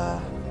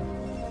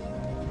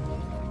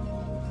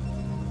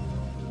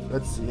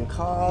 Let's see, in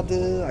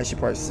COD, I should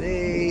probably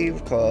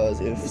save, because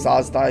if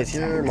Zaz dies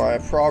here, my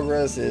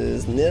progress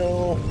is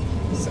nil.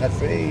 Sad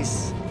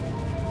face.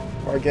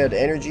 Or get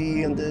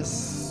energy in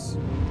this.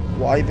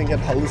 Why even get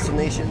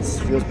hallucinations?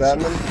 Feels bad,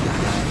 man.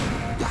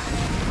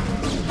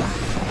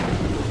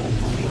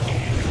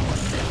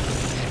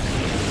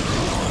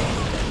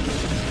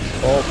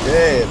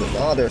 Okay,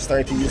 now they're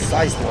starting to use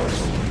Side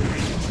Storms.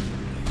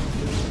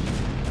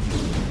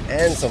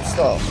 And some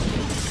stuff.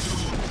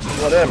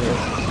 Whatever.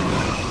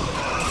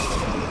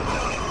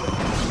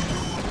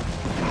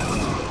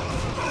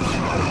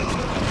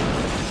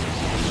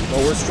 But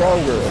we're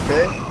stronger,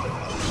 okay?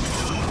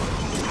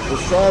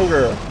 We're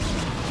stronger.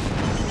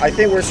 I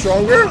think we're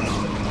stronger?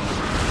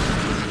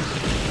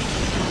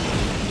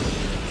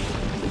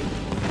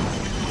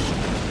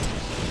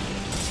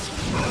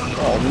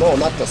 Oh no,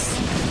 not the...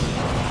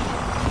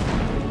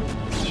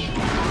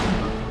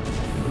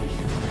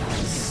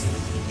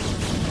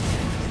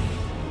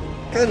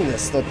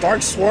 Goodness, the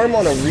Dark Swarm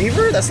on a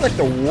Reaver? That's like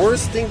the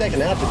worst thing that can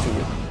happen to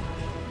me.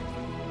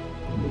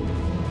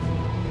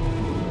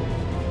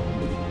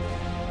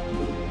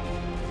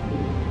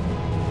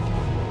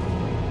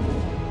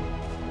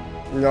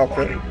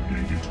 Okay.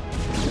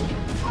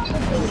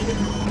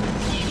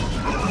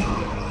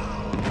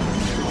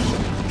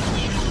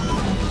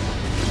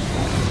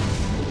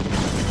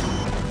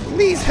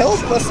 Please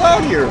help us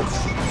out here.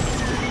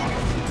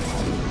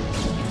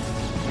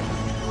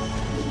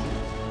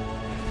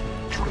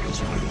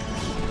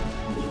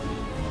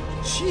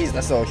 Jeez,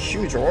 that's a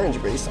huge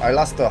orange base. I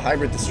lost the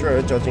hybrid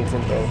destroyer judging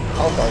from the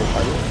countdown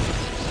timer.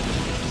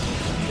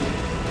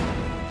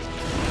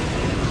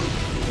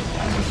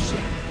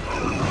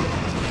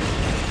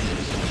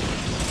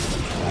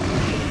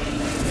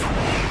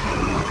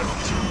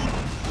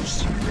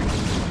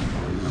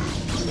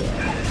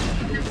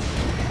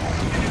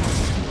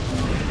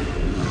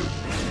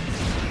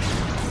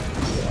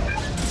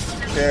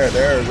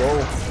 There we go.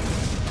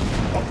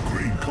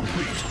 Upgrade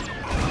complete.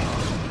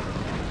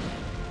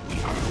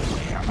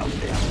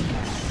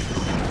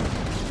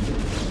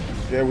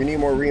 Yeah, we need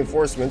more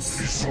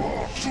reinforcements.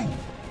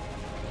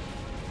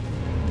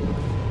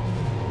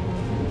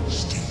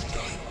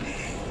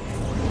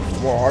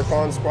 More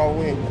Archons,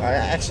 probably. I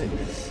actually,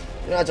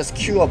 you know, just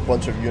queue up a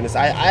bunch of units.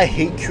 I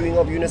hate queuing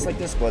up units like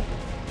this, but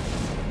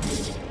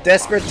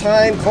desperate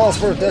time calls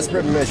for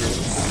desperate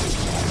measures.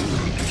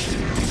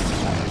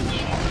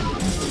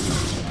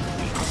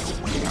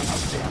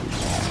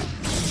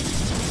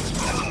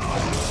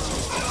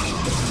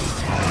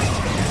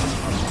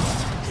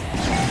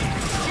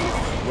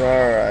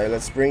 Alright,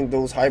 let's bring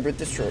those hybrid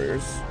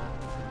destroyers.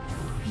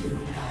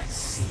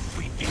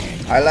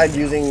 I like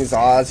using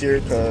Zaz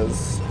here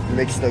because it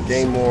makes the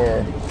game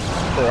more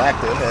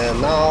proactive, and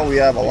now we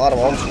have a lot of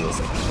options,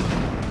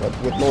 but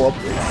with no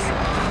upgrades.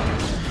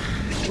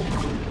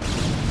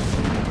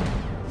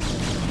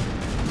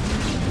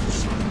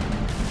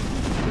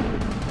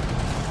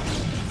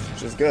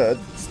 is good,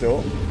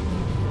 still.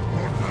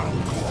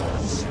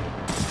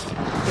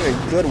 Doing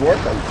good work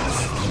on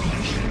these.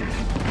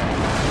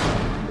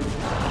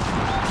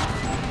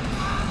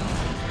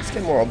 Let's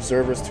get more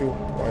observers too,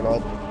 why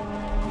not?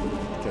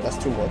 Okay, that's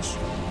too much.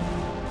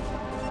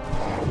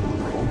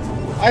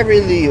 I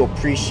really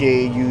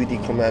appreciate you, the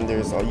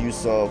commanders,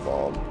 use of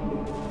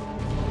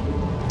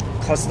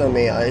custom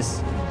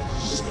AIs.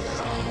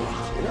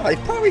 You know, I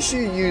probably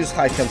should use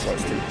High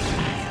Templars too.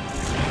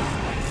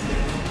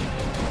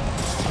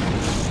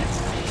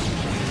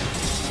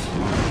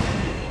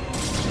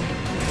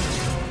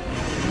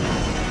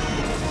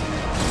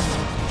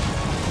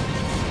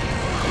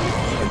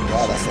 Oh my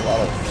god, that's a lot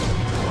of...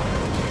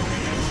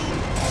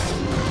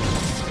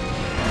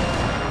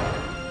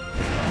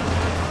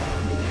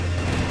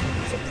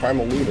 It's a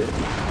primal leader.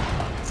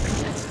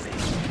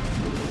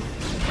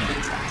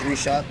 3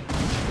 shot.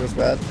 Feels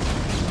bad.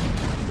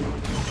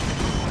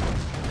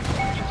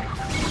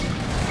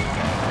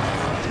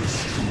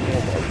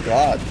 Oh my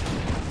god.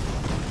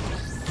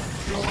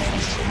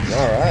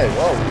 Alright,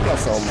 well, we got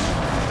some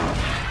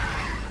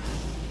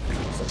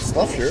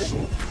stuff here.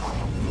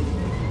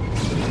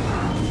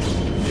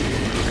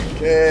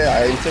 Okay, I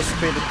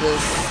anticipated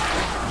this.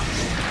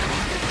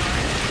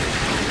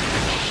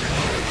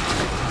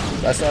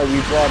 That's why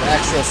we brought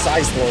actual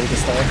sized one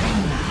this time.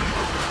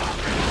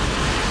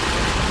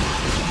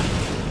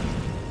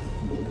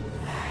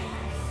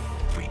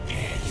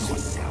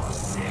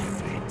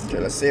 Okay,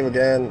 let's save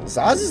again.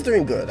 Zaz is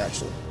doing good,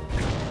 actually.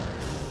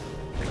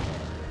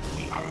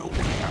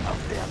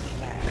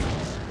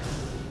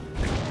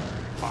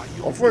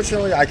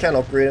 Unfortunately, I can't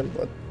upgrade him,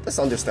 but that's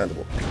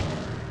understandable.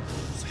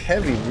 It's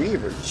heavy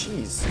Reaver,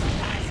 jeez.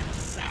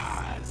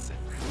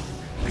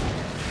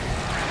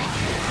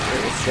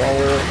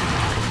 Stronger.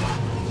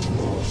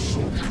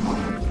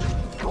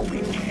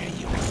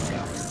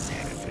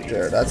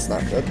 There, that's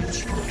not good.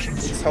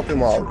 Let's help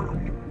him out.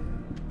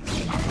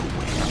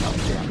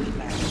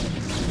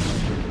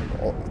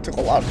 Oh, it took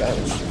a lot of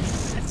damage.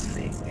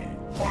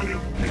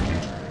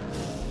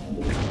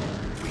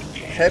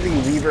 Heavy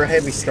Reaver,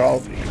 heavy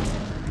Skull.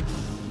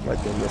 My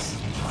goodness.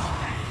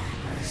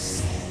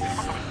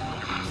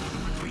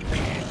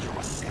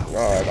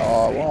 Alright,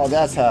 oh, well,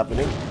 that's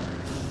happening.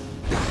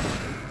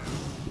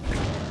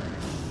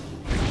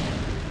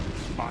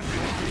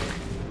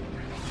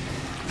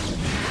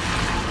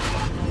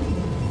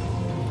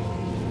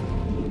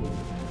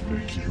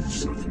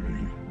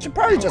 Should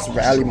probably just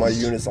rally my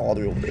units all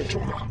the way over there.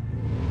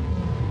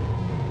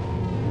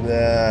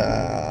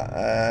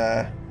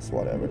 Nah, it's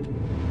whatever.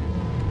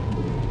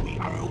 We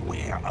are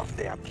aware of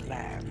their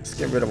plans. Let's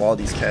get rid of all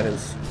these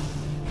cannons.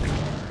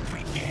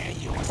 Prepare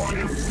yourself.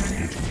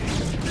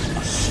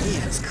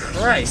 Jesus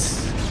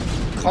Christ!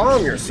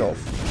 Calm yourself.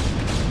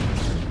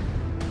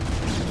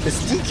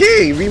 It's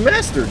DK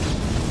remastered.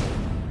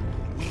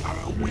 We are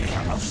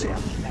aware of their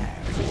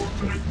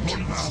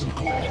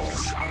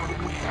plans.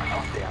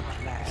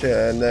 Okay,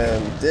 and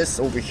then this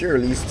over here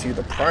leads to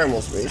the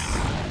Primal space.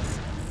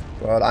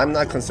 But I'm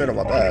not concerned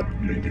about that.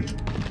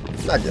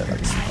 Not yet, at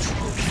least.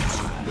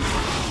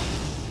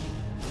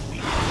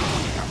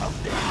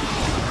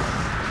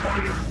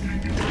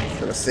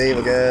 Gonna save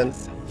again.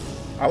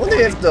 I wonder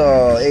if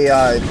the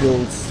AI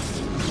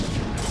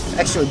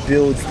actually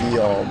builds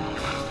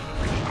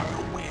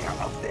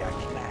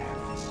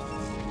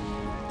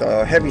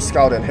the heavy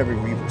scout and heavy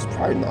reavers.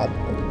 Probably not.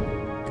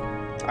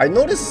 I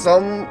noticed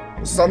some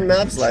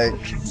maps, like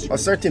a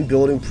certain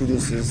building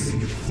produces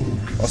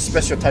a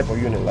special type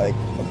of unit, like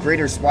a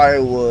greater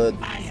spire would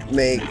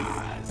make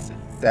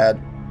that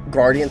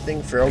guardian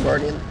thing, feral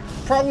guardian,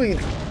 probably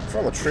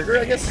from a trigger,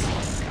 I guess.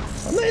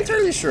 I'm not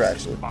entirely sure,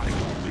 actually.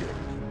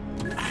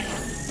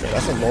 Yeah,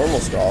 that's a normal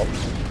scout.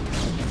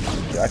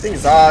 Yeah, I think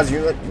Zaz,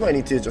 you might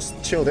need to just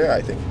chill there,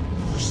 I think.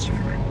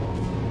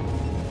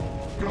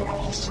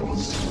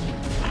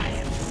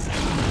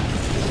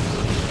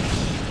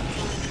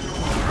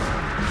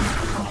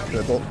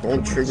 Yeah,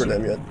 don't trigger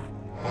them yet.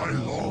 I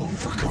long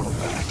for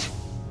combat.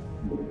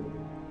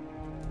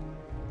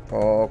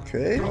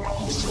 Okay.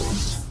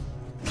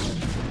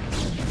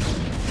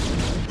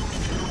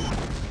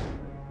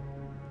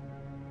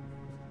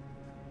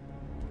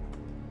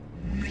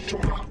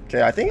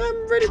 Okay, I think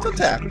I'm ready to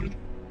attack.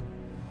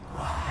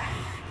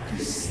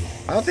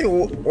 I don't think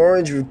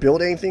Orange will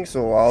build anything,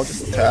 so I'll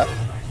just attack.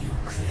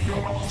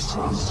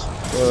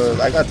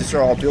 I got to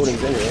destroy all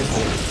buildings anyway.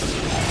 So.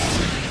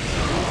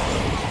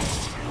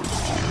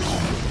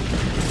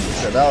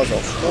 Yeah, that was a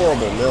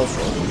horrible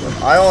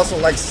maelstrom. I also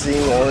like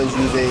seeing Orange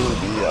using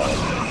the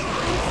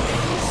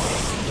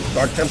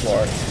Dark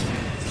Templar.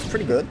 It's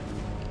pretty good.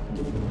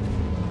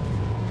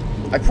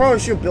 I probably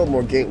should build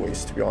more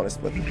gateways, to be honest,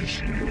 but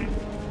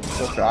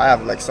okay, I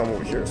have like some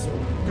over here, so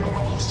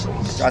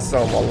got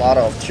a lot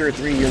of tier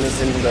 3 units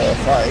in the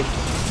fight.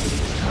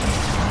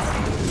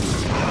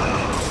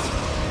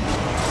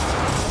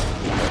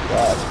 Oh my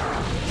god.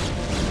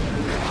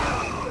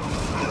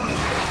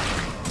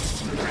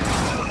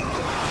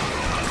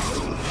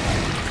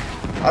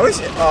 I wish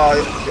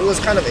it was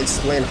kind of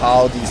explained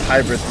how these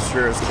hybrid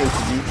destroyers came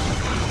to be.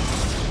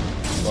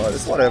 but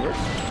it's whatever.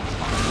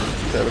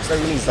 Okay, looks like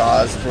we need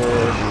Zaz for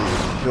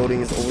the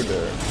buildings over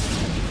there.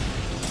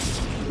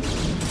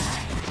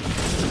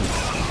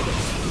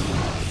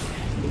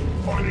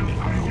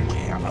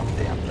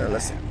 Yeah,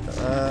 let's see.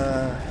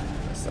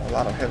 That's a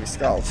lot of heavy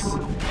scouts.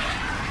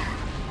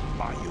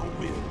 By your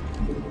will.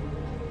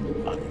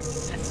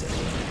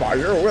 Unsensitive. By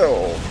your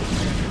will.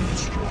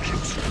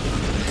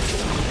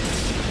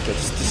 Okay,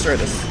 just destroy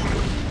this.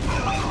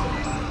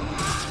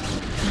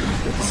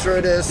 Okay, destroy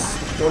this.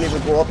 Don't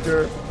even go up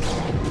there.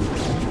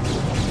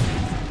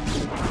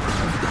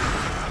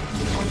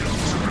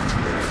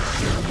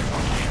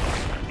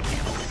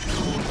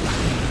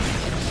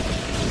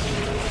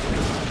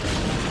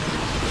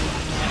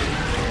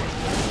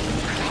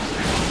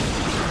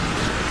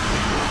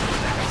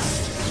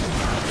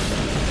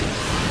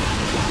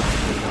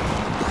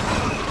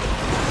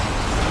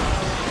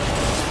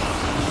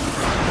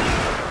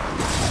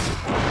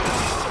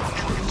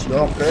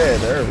 Okay,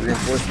 they're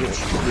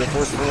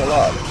reinforcing a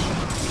lot.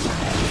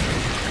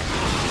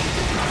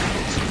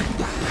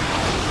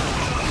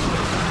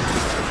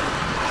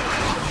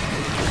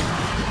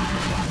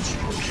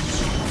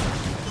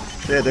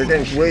 Yeah, they're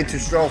getting way too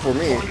strong for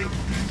me.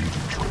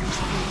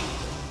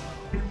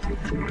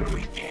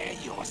 Prepare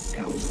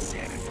yourself,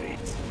 Seraphic.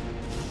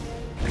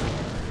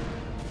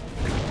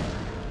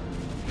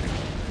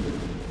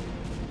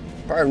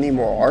 Probably need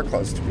more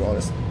Archons, to be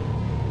honest.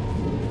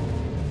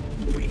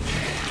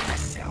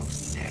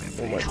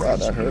 Oh my god,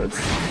 that hurts.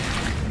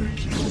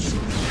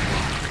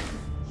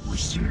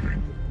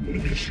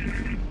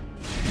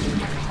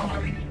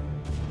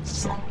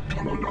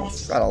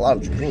 Got a lot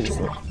of dragoons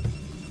though.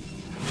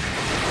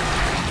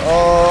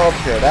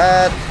 Okay,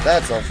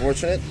 that's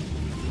unfortunate.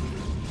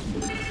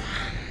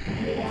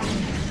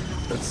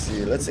 Let's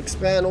see, let's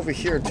expand over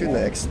here too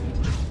next.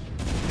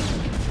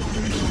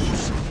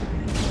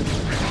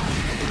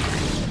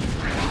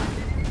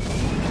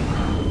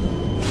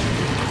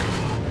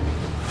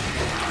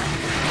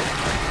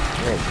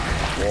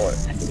 Boy.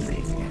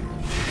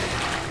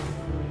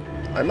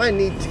 I might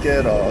need to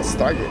get a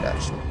Stargate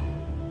actually.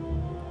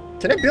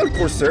 Can I build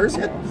Corsairs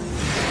yet?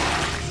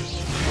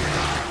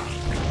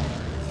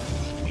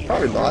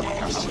 Probably not.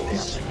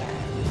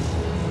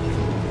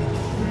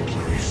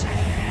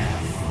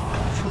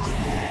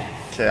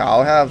 Okay,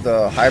 I'll have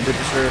the hybrid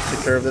destroyers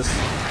take care of this.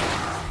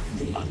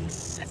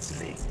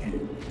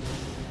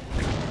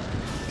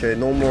 Okay,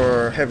 no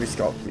more heavy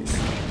scout, please.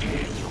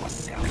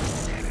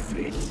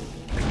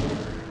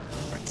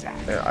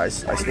 Yeah, I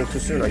spoke too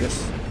soon, I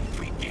guess.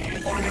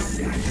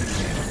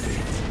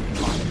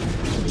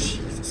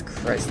 Jesus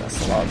Christ,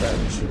 that's a lot of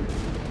damage.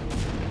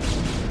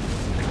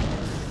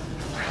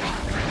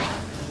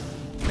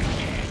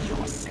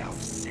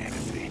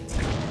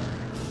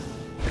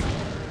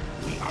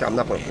 Okay, I'm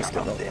not gonna risk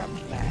it though.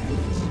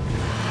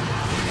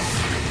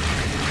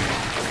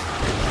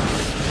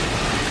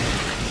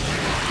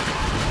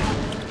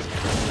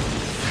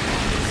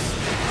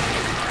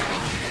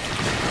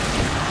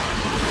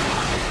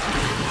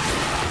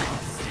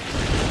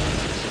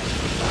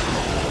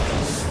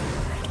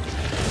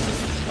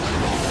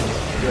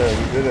 Yeah,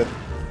 we did it.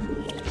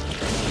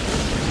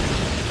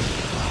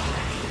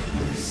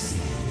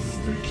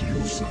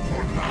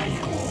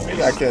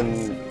 Maybe I can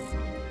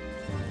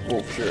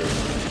move here.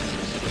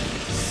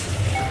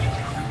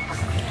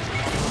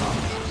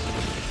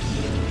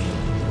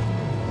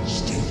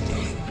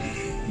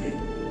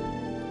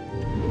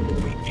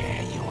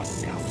 Prepare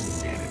yourself,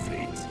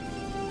 Seraphic.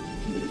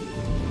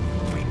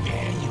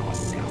 Prepare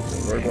yourself.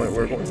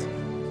 We're going.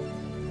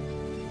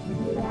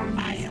 I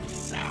am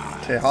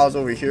Zaz. Okay, Ha's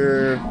over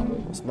here.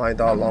 Was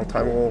mined out a long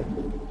time ago.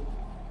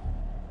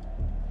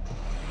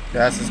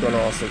 Gas is gonna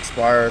also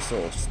expire, so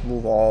I'll just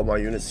move all my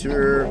units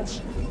here.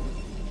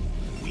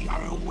 We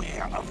are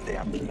aware of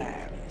their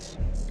plans.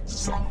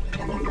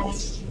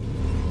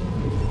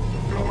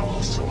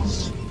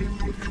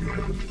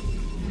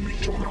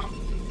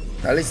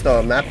 At least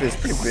the map is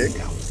pretty big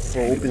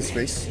for open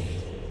space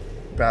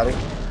battle.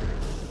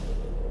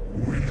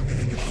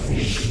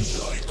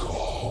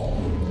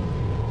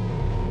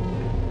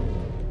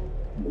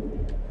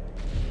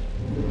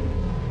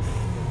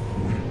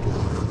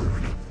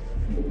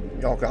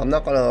 Okay, I'm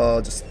not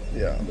gonna just,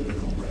 yeah.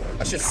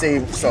 I should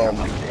save some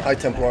High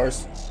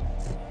Templars.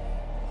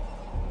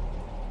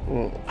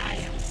 I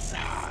am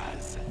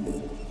Zaz.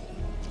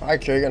 Hi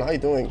Kerrigan, how you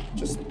doing?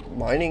 Just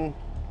mining?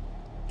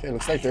 Okay,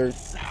 looks like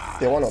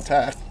they want to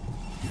attack.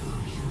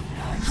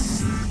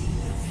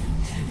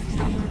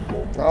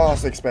 Oh,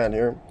 let's expand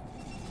here.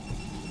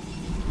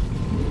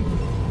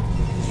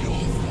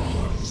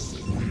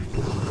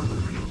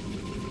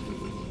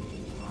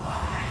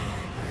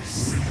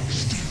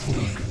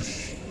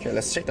 Okay,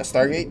 let's check the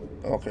Stargate.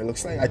 Okay,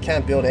 looks like I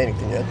can't build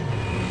anything yet.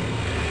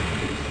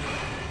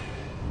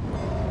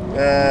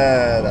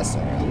 That's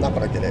alright. I'm not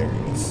gonna get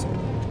areas.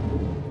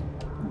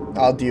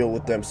 I'll deal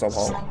with them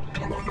somehow.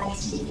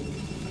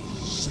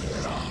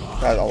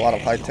 Got a lot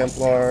of High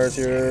Templars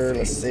here.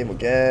 Let's save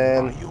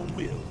again.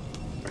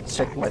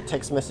 Check my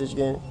text message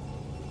again.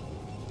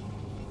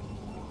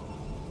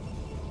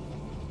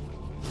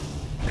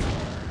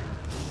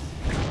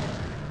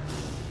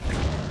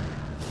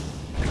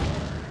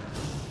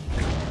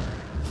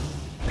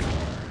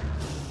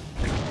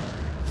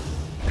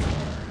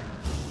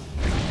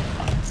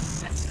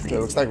 Okay,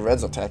 looks like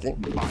red's attacking.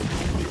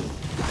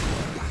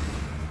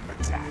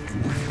 It's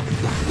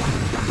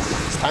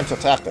time to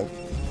attack then.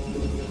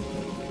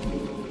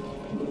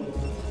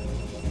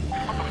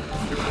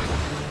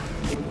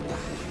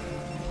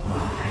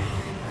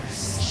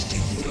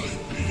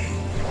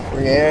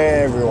 Bring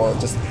everyone,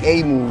 just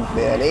A move,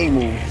 man, A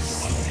move.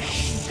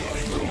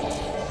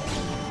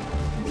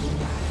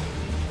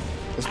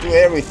 Let's do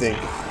everything.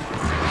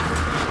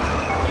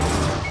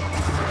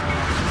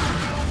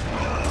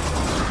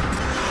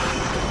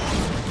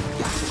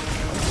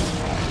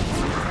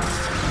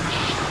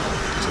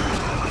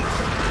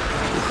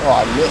 Oh,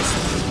 I missed.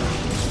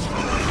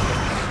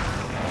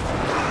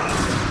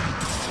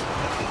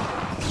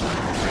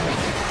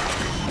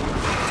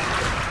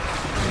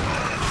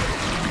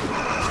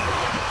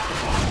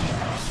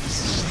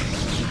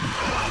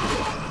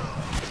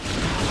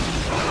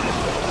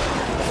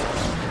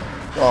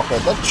 Okay,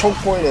 that choke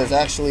point is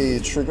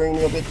actually triggering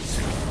me a bit.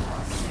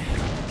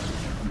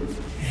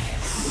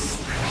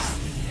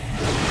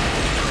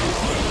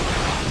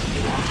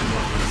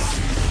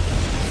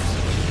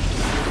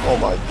 Oh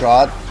my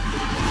god.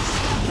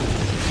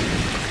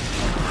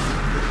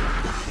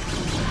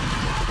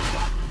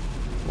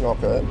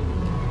 Okay.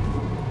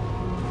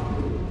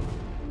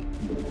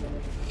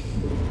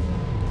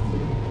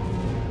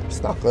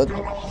 It's not good.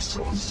 Well,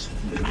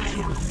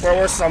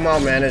 we're somehow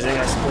managing,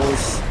 I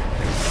suppose.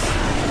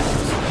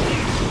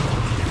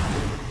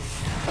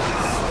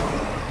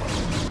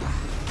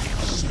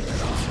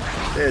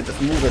 Yeah,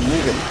 just moving,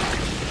 moving.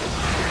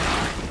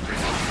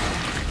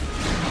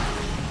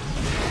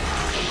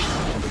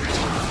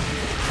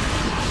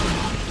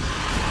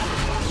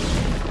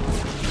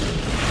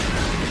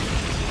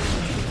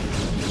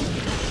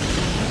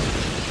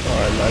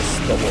 Alright, nice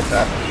double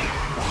tap.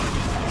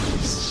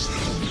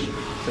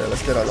 Okay,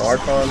 let's get on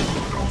Archon.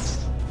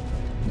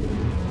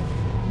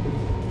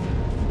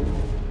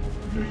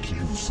 Make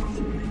use of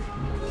me.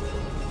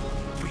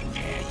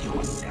 Prepare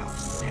yourself,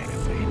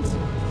 Seraphims.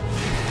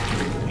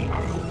 We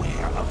are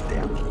aware of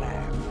their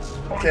plans.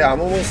 Okay,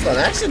 I'm almost done.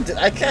 Actually,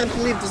 I can't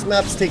believe this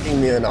map's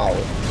taking me an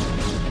hour.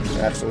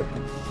 Actually.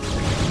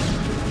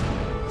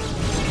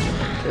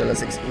 Okay,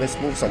 let's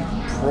move some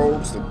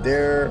probes to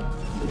there.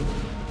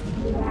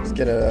 Let's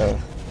get a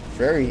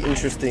very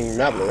interesting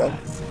map layout.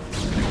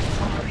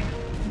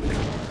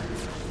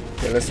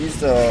 Okay, let's use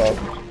the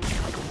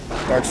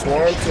Dark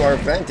Swarm to our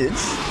advantage.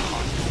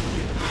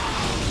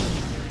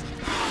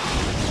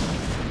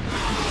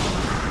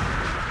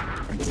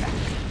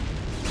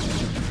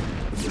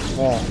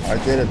 Oh, I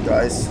did it,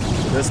 guys.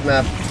 This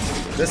map,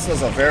 this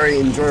was a very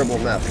enjoyable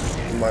map,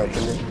 in my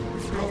opinion.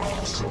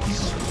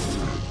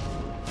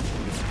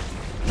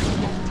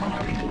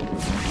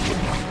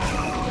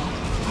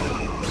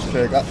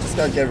 Okay, just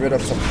gotta get rid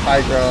of some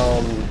high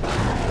ground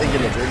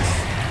thingamajigs.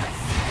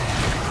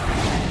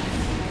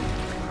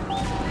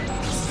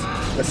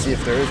 Let's see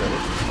if there is any.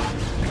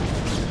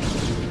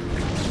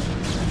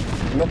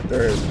 Nope,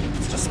 there isn't.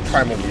 It's just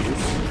primal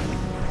meters.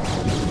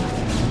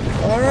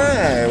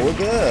 Alright, we're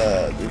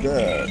good. We're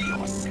good.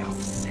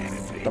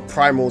 The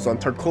primals on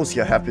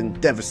Tarkossia have been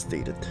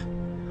devastated.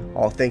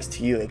 All thanks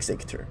to you,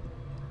 Executor.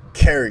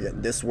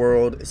 Carrion, this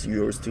world is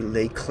yours to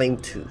lay claim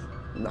to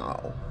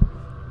now.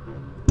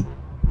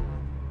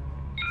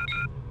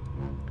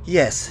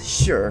 Yes,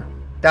 sure.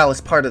 That was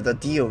part of the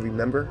deal,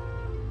 remember?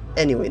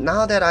 Anyway,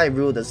 now that I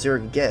rule the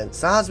Zerg again,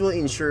 Zaz will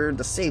ensure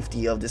the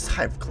safety of this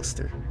hive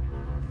cluster.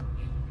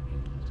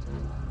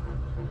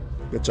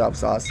 Good job,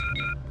 Zaz.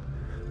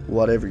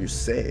 Whatever you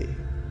say.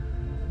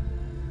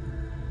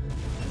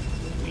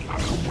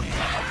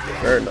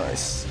 Very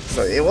nice.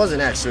 So it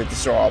wasn't actually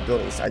destroy all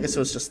buildings. I guess it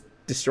was just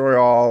destroy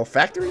all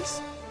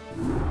factories?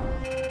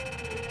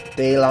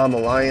 Daelaam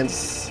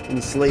Alliance,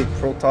 enslaved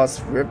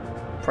Protoss, rip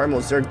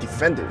Primal Zerg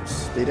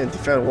defenders. They didn't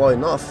defend well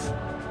enough.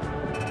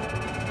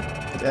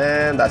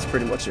 And that's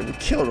pretty much it. We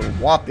killed a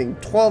whopping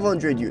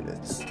 1,200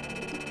 units.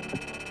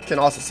 Can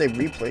also save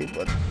replay,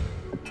 but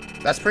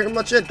that's pretty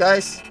much it,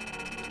 guys.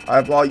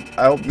 I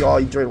hope you all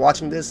enjoyed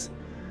watching this.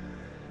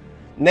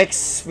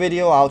 Next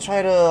video, I'll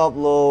try to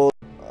upload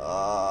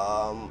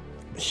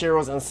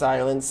Heroes and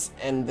Silence,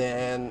 and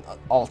then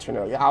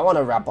alternate. Yeah, I want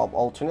to wrap up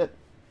alternate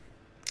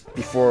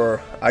before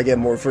I get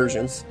more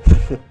versions.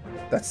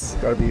 That's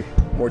gotta be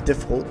more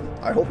difficult.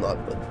 I hope not,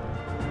 but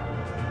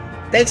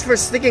thanks for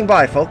sticking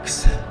by,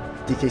 folks.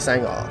 DK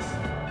signing off.